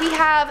spot we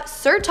have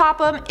Sir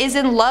Topham is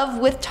in love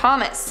with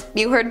Thomas.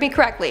 You heard me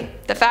correctly.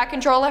 The Fat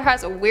Controller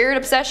has a weird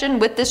obsession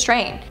with this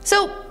train.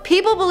 So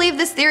people believe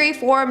this theory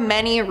for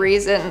many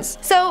reasons.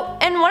 So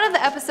in one of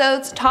the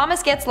episodes,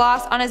 Thomas gets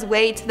lost on his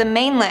way to the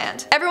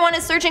mainland. Everyone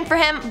is searching for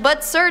him,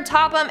 but Sir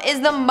Topham is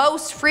the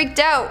most freaked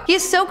out. He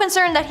is so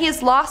concerned that he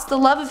has lost the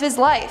love of his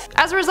life.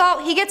 As a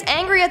result, he gets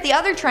angry at the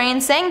other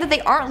trains, saying that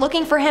they aren't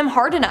looking for him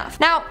hard enough.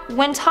 Now,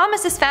 when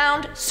Thomas is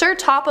found, Sir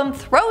Topham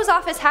throws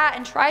off his hat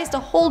and tries to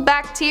hold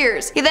back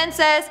tears. He then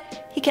says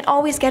he can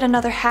always get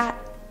another hat,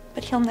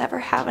 but he'll never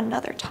have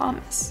another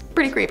Thomas.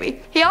 Pretty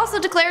creepy. He also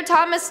declared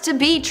Thomas to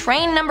be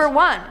train number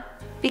 1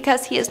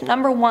 because he is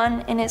number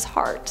 1 in his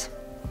heart.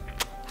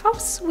 How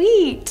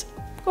sweet.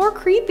 Or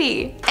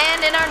creepy.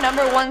 And in our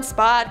number 1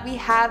 spot we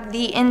have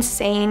the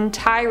Insane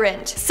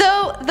Tyrant.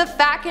 So the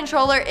Fat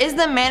Controller is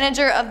the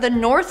manager of the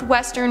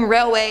Northwestern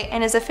Railway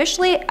and is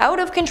officially out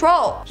of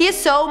control. He is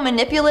so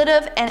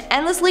manipulative and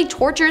endlessly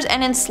tortures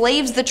and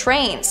enslaves the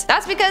trains.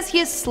 That's because he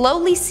is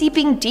slowly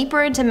seeping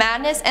deeper into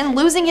madness and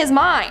losing his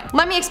mind.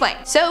 Let me explain.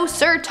 So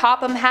Sir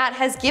Topham Hatt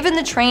has given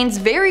the trains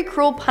very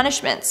cruel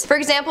punishments. For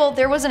example,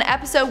 there was an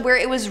episode where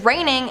it was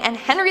raining and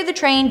Henry the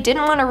Train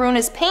didn't want to ruin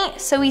his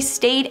paint, so he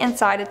stayed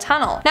inside a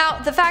tunnel. Now,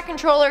 the Fat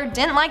Controller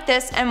didn't like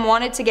this and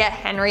wanted to get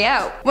Henry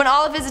out. When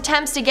all of his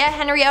attempts to get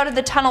Henry out of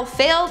the tunnel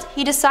failed,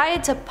 he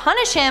decided to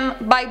punish him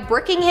by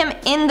bricking him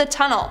in the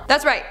tunnel.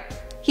 That's right.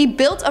 He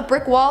built a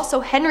brick wall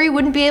so Henry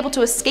wouldn't be able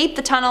to escape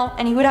the tunnel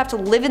and he would have to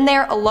live in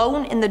there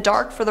alone in the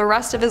dark for the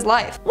rest of his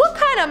life. What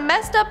kind of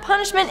messed up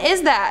punishment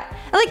is that?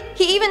 Like,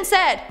 he even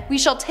said, "We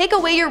shall take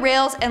away your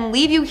rails and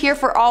leave you here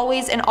for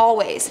always and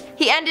always."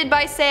 He ended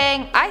by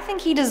saying, "I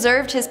think he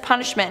deserved his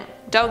punishment.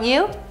 Don't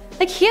you?"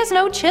 Like, he has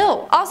no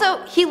chill.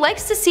 Also, he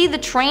likes to see the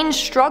trains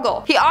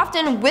struggle. He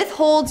often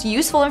withholds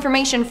useful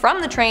information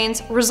from the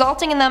trains,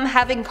 resulting in them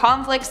having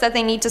conflicts that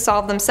they need to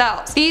solve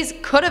themselves. These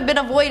could have been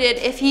avoided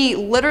if he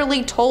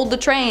literally told the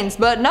trains,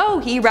 but no,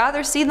 he'd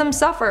rather see them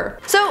suffer.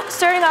 So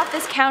starting off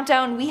this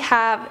countdown, we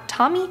have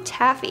Tommy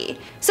Taffy.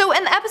 So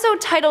in the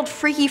episode titled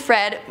Freaky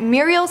Fred,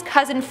 Muriel's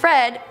cousin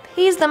Fred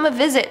pays them a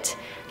visit.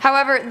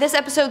 However, this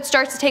episode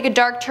starts to take a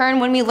dark turn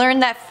when we learn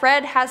that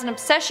Fred has an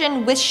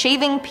obsession with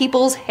shaving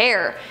people's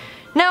hair.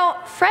 Now,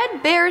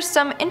 Fred bears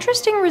some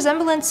interesting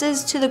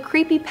resemblances to the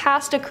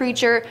creepypasta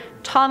creature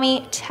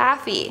Tommy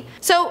Taffy.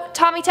 So,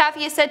 Tommy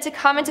Taffy is said to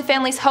come into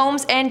families'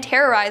 homes and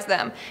terrorize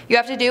them. You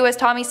have to do as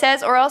Tommy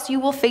says or else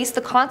you will face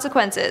the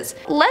consequences.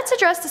 Let's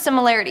address the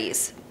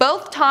similarities.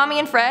 Both Tommy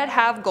and Fred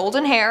have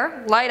golden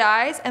hair, light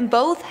eyes, and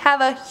both have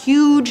a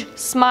huge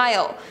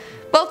smile.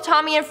 Both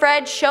Tommy and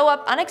Fred show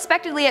up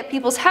unexpectedly at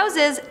people's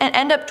houses and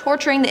end up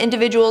torturing the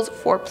individuals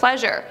for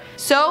pleasure.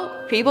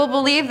 So, people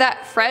believe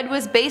that Fred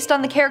was based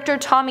on the character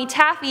Tommy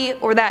Taffy,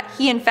 or that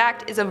he in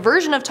fact is a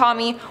version of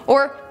Tommy,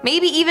 or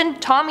maybe even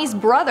Tommy's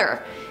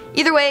brother.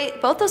 Either way,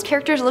 both those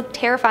characters look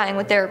terrifying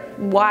with their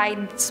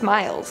wide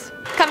smiles.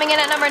 Coming in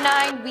at number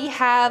 9, we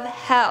have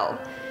Hell.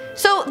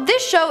 So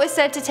this show is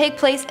said to take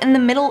place in the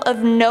middle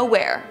of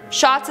nowhere.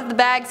 Shots of the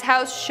Baggs'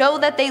 house show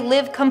that they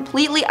live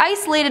completely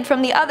isolated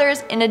from the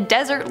others in a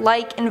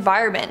desert-like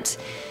environment.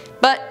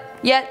 But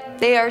yet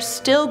they are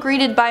still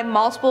greeted by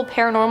multiple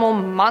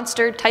paranormal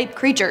monster-type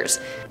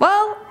creatures.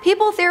 Well,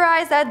 people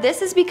theorize that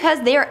this is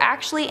because they are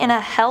actually in a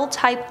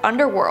hell-type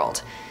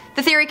underworld.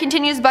 The theory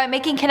continues by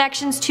making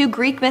connections to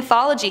Greek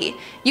mythology.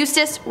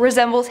 Eustace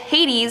resembles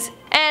Hades,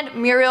 and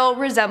Muriel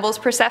resembles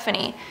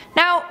Persephone.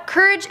 Now,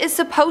 Courage is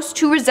supposed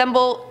to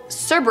resemble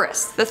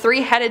Cerberus, the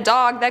three-headed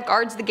dog that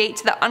guards the gate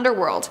to the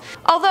underworld.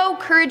 Although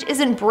Courage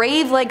isn't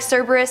brave like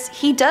Cerberus,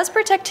 he does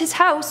protect his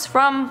house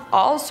from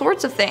all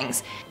sorts of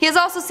things. He is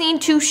also seen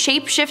to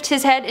shapeshift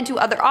his head into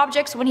other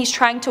objects when he's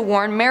trying to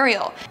warn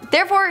Muriel.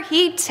 Therefore,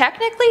 he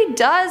technically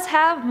does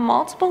have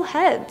multiple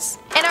heads.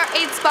 In our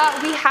 8th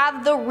spot, we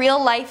have the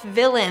real-life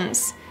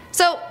villains.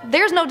 So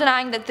there's no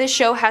denying that this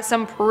show has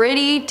some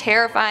pretty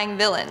terrifying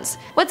villains.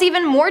 What's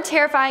even more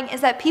terrifying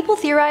is that people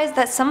theorize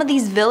that some of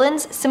these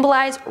villains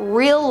symbolize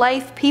real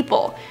life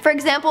people. For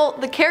example,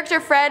 the character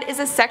Fred is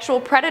a sexual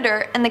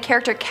predator and the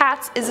character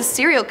Katz is a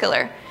serial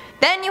killer.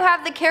 Then you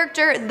have the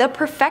character the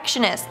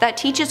Perfectionist that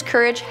teaches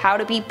Courage how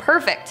to be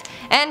perfect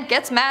and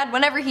gets mad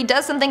whenever he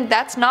does something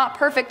that's not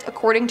perfect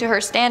according to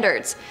her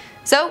standards.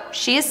 So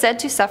she is said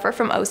to suffer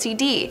from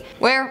OCD,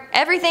 where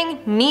everything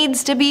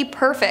needs to be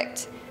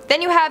perfect.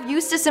 Then you have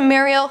Eustace and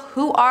Muriel,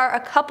 who are a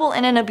couple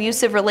in an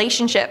abusive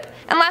relationship.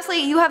 And lastly,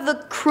 you have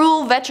the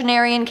cruel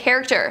veterinarian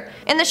character.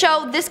 In the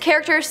show, this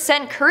character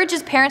sent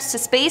Courage's parents to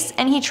space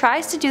and he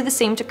tries to do the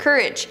same to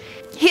Courage.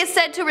 He is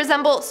said to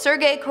resemble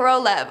Sergei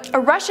Korolev, a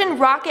Russian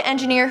rocket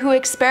engineer who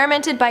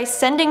experimented by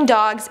sending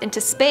dogs into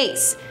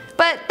space.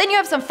 But then you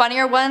have some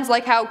funnier ones,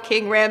 like how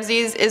King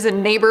Ramses is a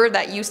neighbor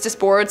that Eustace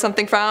borrowed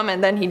something from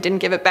and then he didn't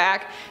give it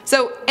back.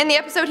 So in the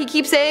episode he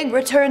keeps saying,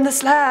 "Return the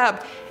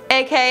slab,"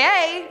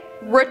 aka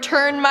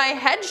return my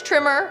hedge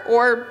trimmer,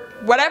 or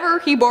whatever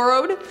he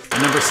borrowed.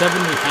 At number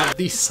 7 we have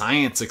the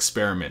science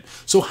experiment.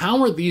 So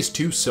how are these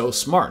two so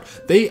smart?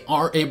 They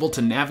are able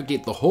to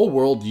navigate the whole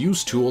world,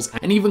 use tools,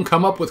 and even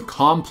come up with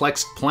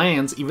complex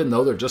plans even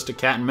though they're just a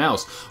cat and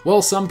mouse.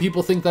 Well, some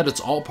people think that it's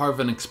all part of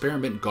an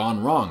experiment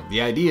gone wrong.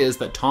 The idea is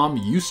that Tom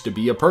used to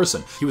be a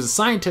person. He was a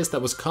scientist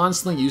that was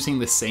constantly using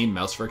the same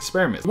mouse for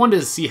experiments. He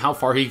wanted to see how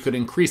far he could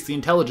increase the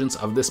intelligence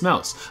of this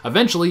mouse.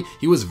 Eventually,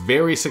 he was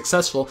very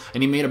successful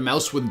and he made a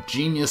mouse with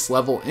genius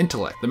level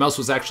intellect. The mouse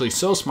was actually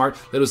so smart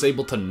that it was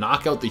able to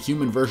knock out the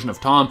human version of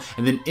Tom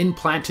and then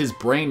implant his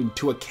brain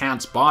into a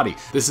cat's body.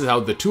 This is how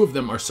the two of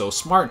them are so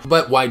smart,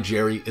 but why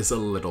Jerry is a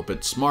little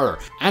bit smarter,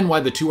 and why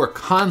the two are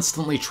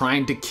constantly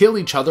trying to kill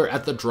each other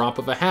at the drop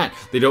of a hat.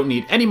 They don't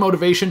need any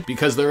motivation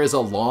because there is a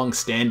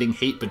long-standing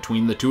hate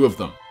between the two of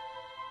them.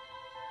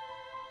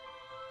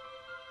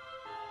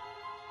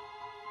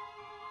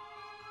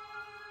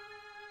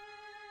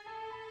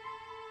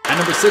 At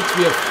number 6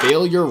 we have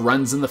Failure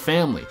Runs in the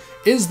Family.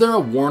 Is there a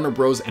Warner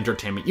Bros.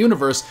 Entertainment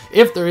universe?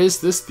 If there is,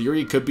 this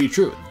theory could be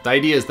true. The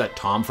idea is that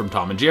Tom from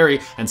Tom and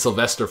Jerry and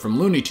Sylvester from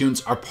Looney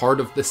Tunes are part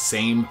of the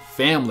same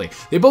family.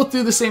 They both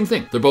do the same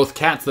thing. They're both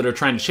cats that are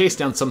trying to chase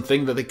down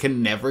something that they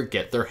can never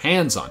get their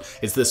hands on.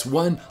 It's this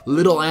one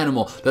little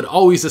animal that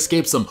always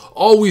escapes them,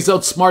 always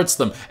outsmarts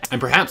them, and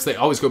perhaps they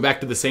always go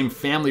back to the same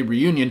family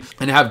reunion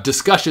and have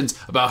discussions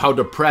about how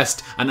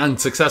depressed and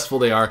unsuccessful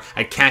they are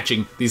at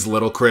catching these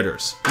little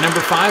critters. At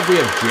number 5 we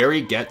have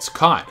Jerry Gets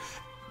Caught.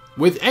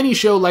 With any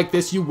show like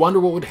this, you wonder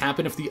what would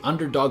happen if the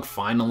underdog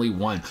finally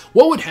won.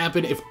 What would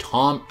happen if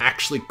Tom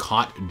actually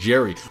caught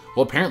Jerry?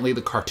 Well, apparently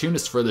the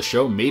cartoonist for the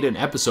show made an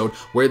episode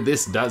where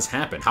this does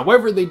happen.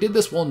 However, they did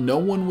this while no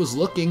one was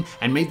looking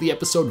and made the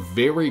episode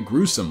very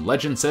gruesome.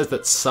 Legend says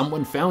that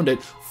someone found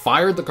it,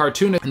 fired the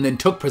cartoonist, and then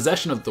took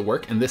possession of the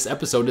work, and this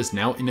episode is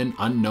now in an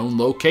unknown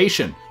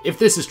location. If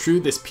this is true,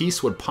 this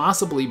piece would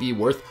possibly be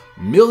worth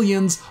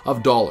millions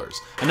of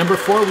dollars. At number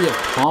 4 we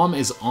have Tom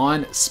is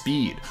on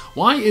speed.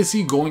 Why is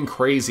he going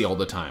crazy all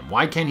the time?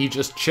 Why can't he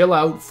just chill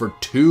out for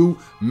 2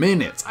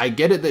 minutes? I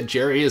get it that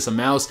Jerry is a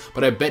mouse,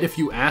 but I bet if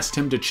you asked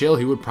him to chill,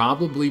 he would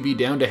probably be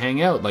down to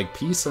hang out. Like,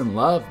 peace and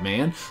love,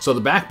 man. So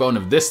the backbone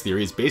of this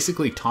theory is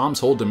basically Tom's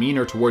whole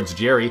demeanor towards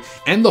Jerry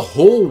and the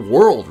whole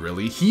world,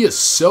 really. He is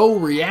so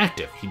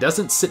reactive. He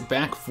doesn't sit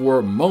back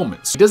for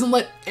moments. He doesn't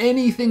let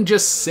anything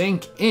just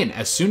sink in.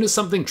 As soon as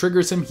something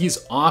triggers him,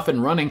 he's off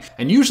and running,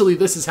 and usually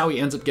this is how he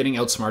ends up getting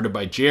outsmarted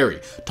by Jerry.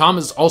 Tom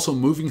is also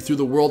moving through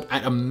the world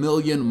at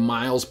 1,000,000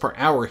 miles per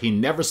hour. He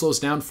never slows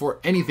down for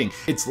anything.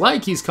 It's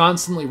like he's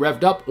constantly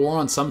revved up or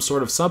on some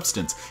sort of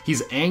substance.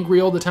 He's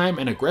angry all the time,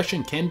 and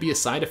aggression can be a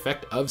side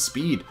effect of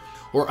speed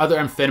or other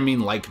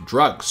amphetamine-like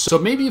drugs. So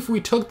maybe if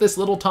we took this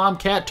little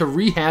tomcat to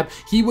rehab,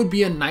 he would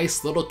be a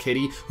nice little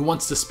kitty who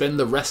wants to spend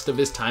the rest of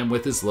his time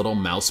with his little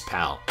mouse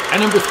pal. At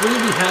number 3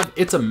 we have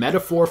It's a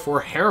Metaphor for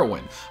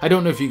Heroin. I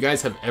don't know if you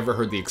guys have ever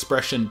heard the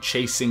expression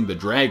chasing the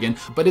dragon,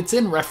 but it's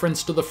in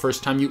reference to the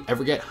first time you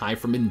ever get high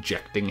from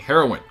injecting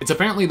heroin. It's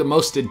apparently the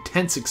most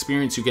intense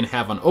experience you can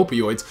have on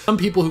opioids. Some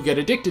people who get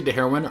addicted to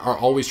heroin are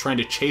always trying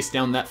to chase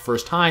down that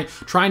first high,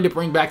 trying to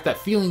bring back that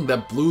feeling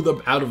that blew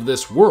them out of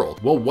this world.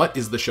 Well, what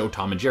is the show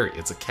Tom and Jerry?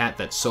 It's a cat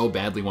that so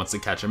badly wants to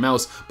catch a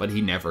mouse, but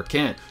he never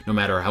can. No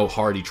matter how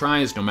hard he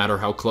tries, no matter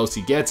how close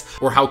he gets,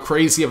 or how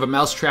crazy of a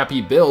mousetrap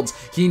he builds,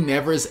 he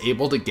never is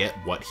able to get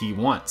what he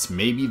wants.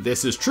 Maybe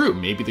this is true.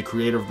 Maybe the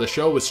creator of the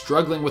show was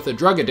struggling with a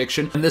drug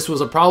addiction, and this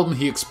was a problem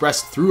he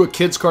expressed through a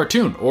kid's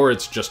cartoon, or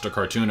it's just a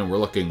cartoon and we're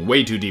looking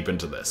way too deep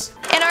into this.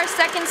 In our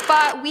second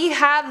spot, we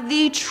have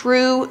the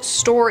true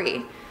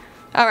story.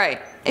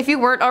 Alright, if you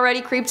weren't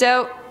already creeped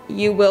out,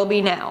 you will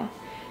be now.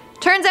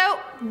 Turns out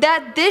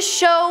that this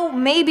show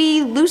may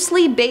be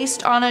loosely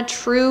based on a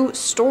true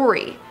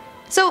story.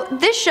 So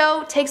this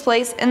show takes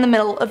place in the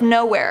middle of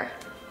nowhere.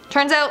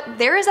 Turns out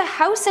there is a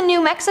house in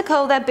New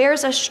Mexico that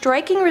bears a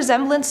striking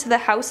resemblance to the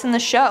house in the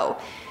show.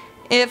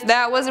 If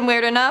that wasn't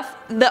weird enough,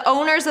 the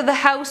owners of the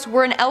house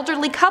were an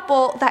elderly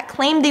couple that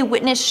claimed they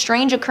witnessed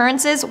strange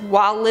occurrences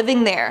while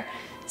living there,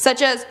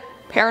 such as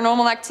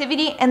paranormal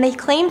activity, and they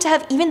claim to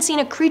have even seen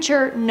a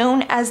creature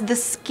known as the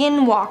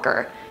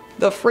Skinwalker.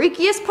 The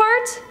freakiest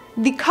part?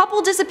 The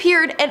couple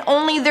disappeared and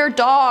only their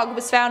dog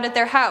was found at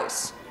their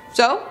house.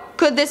 So,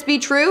 could this be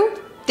true?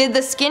 Did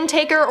the Skin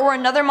Taker or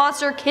another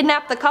monster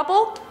kidnap the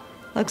couple?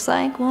 Looks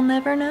like we'll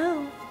never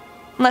know.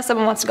 Unless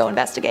someone wants to go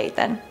investigate,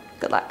 then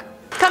good luck.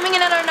 Coming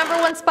in at our number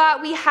 1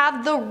 spot, we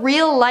have the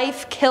real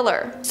life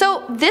killer.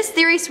 So this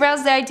theory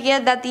surrounds the idea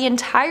that the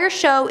entire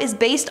show is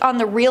based on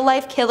the real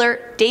life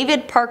killer,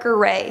 David Parker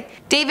Ray.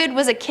 David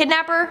was a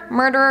kidnapper,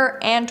 murderer,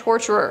 and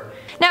torturer.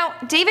 Now,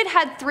 David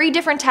had 3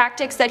 different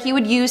tactics that he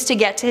would use to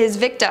get to his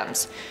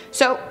victims.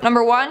 So,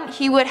 number 1,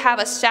 he would have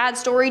a sad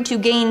story to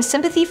gain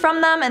sympathy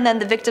from them, and then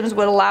the victims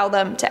would allow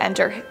them to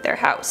enter their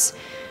house.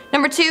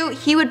 Number 2,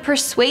 he would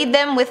persuade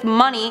them with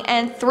money,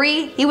 and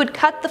 3, he would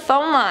cut the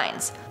phone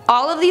lines.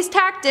 All of these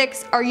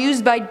tactics are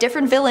used by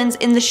different villains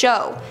in the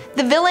show.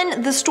 The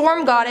villain, the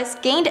Storm Goddess,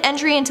 gained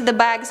entry into the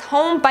Bags'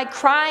 home by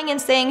crying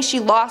and saying she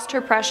lost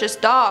her precious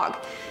dog.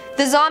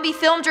 The zombie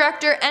film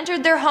director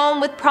entered their home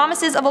with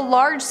promises of a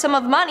large sum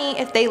of money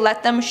if they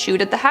let them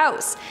shoot at the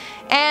house.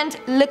 And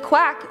Le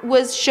Quack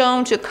was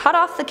shown to cut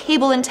off the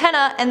cable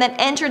antenna and then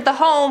entered the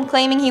home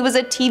claiming he was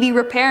a TV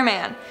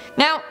repairman.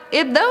 Now,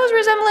 if those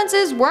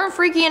resemblances weren't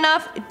freaky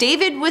enough,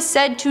 David was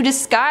said to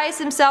disguise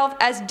himself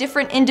as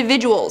different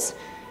individuals.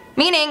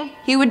 Meaning,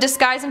 he would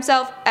disguise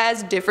himself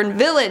as different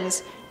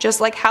villains,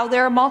 just like how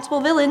there are multiple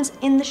villains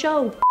in the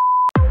show.